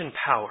resurrection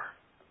power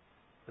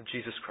of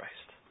Jesus Christ.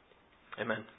 Amen.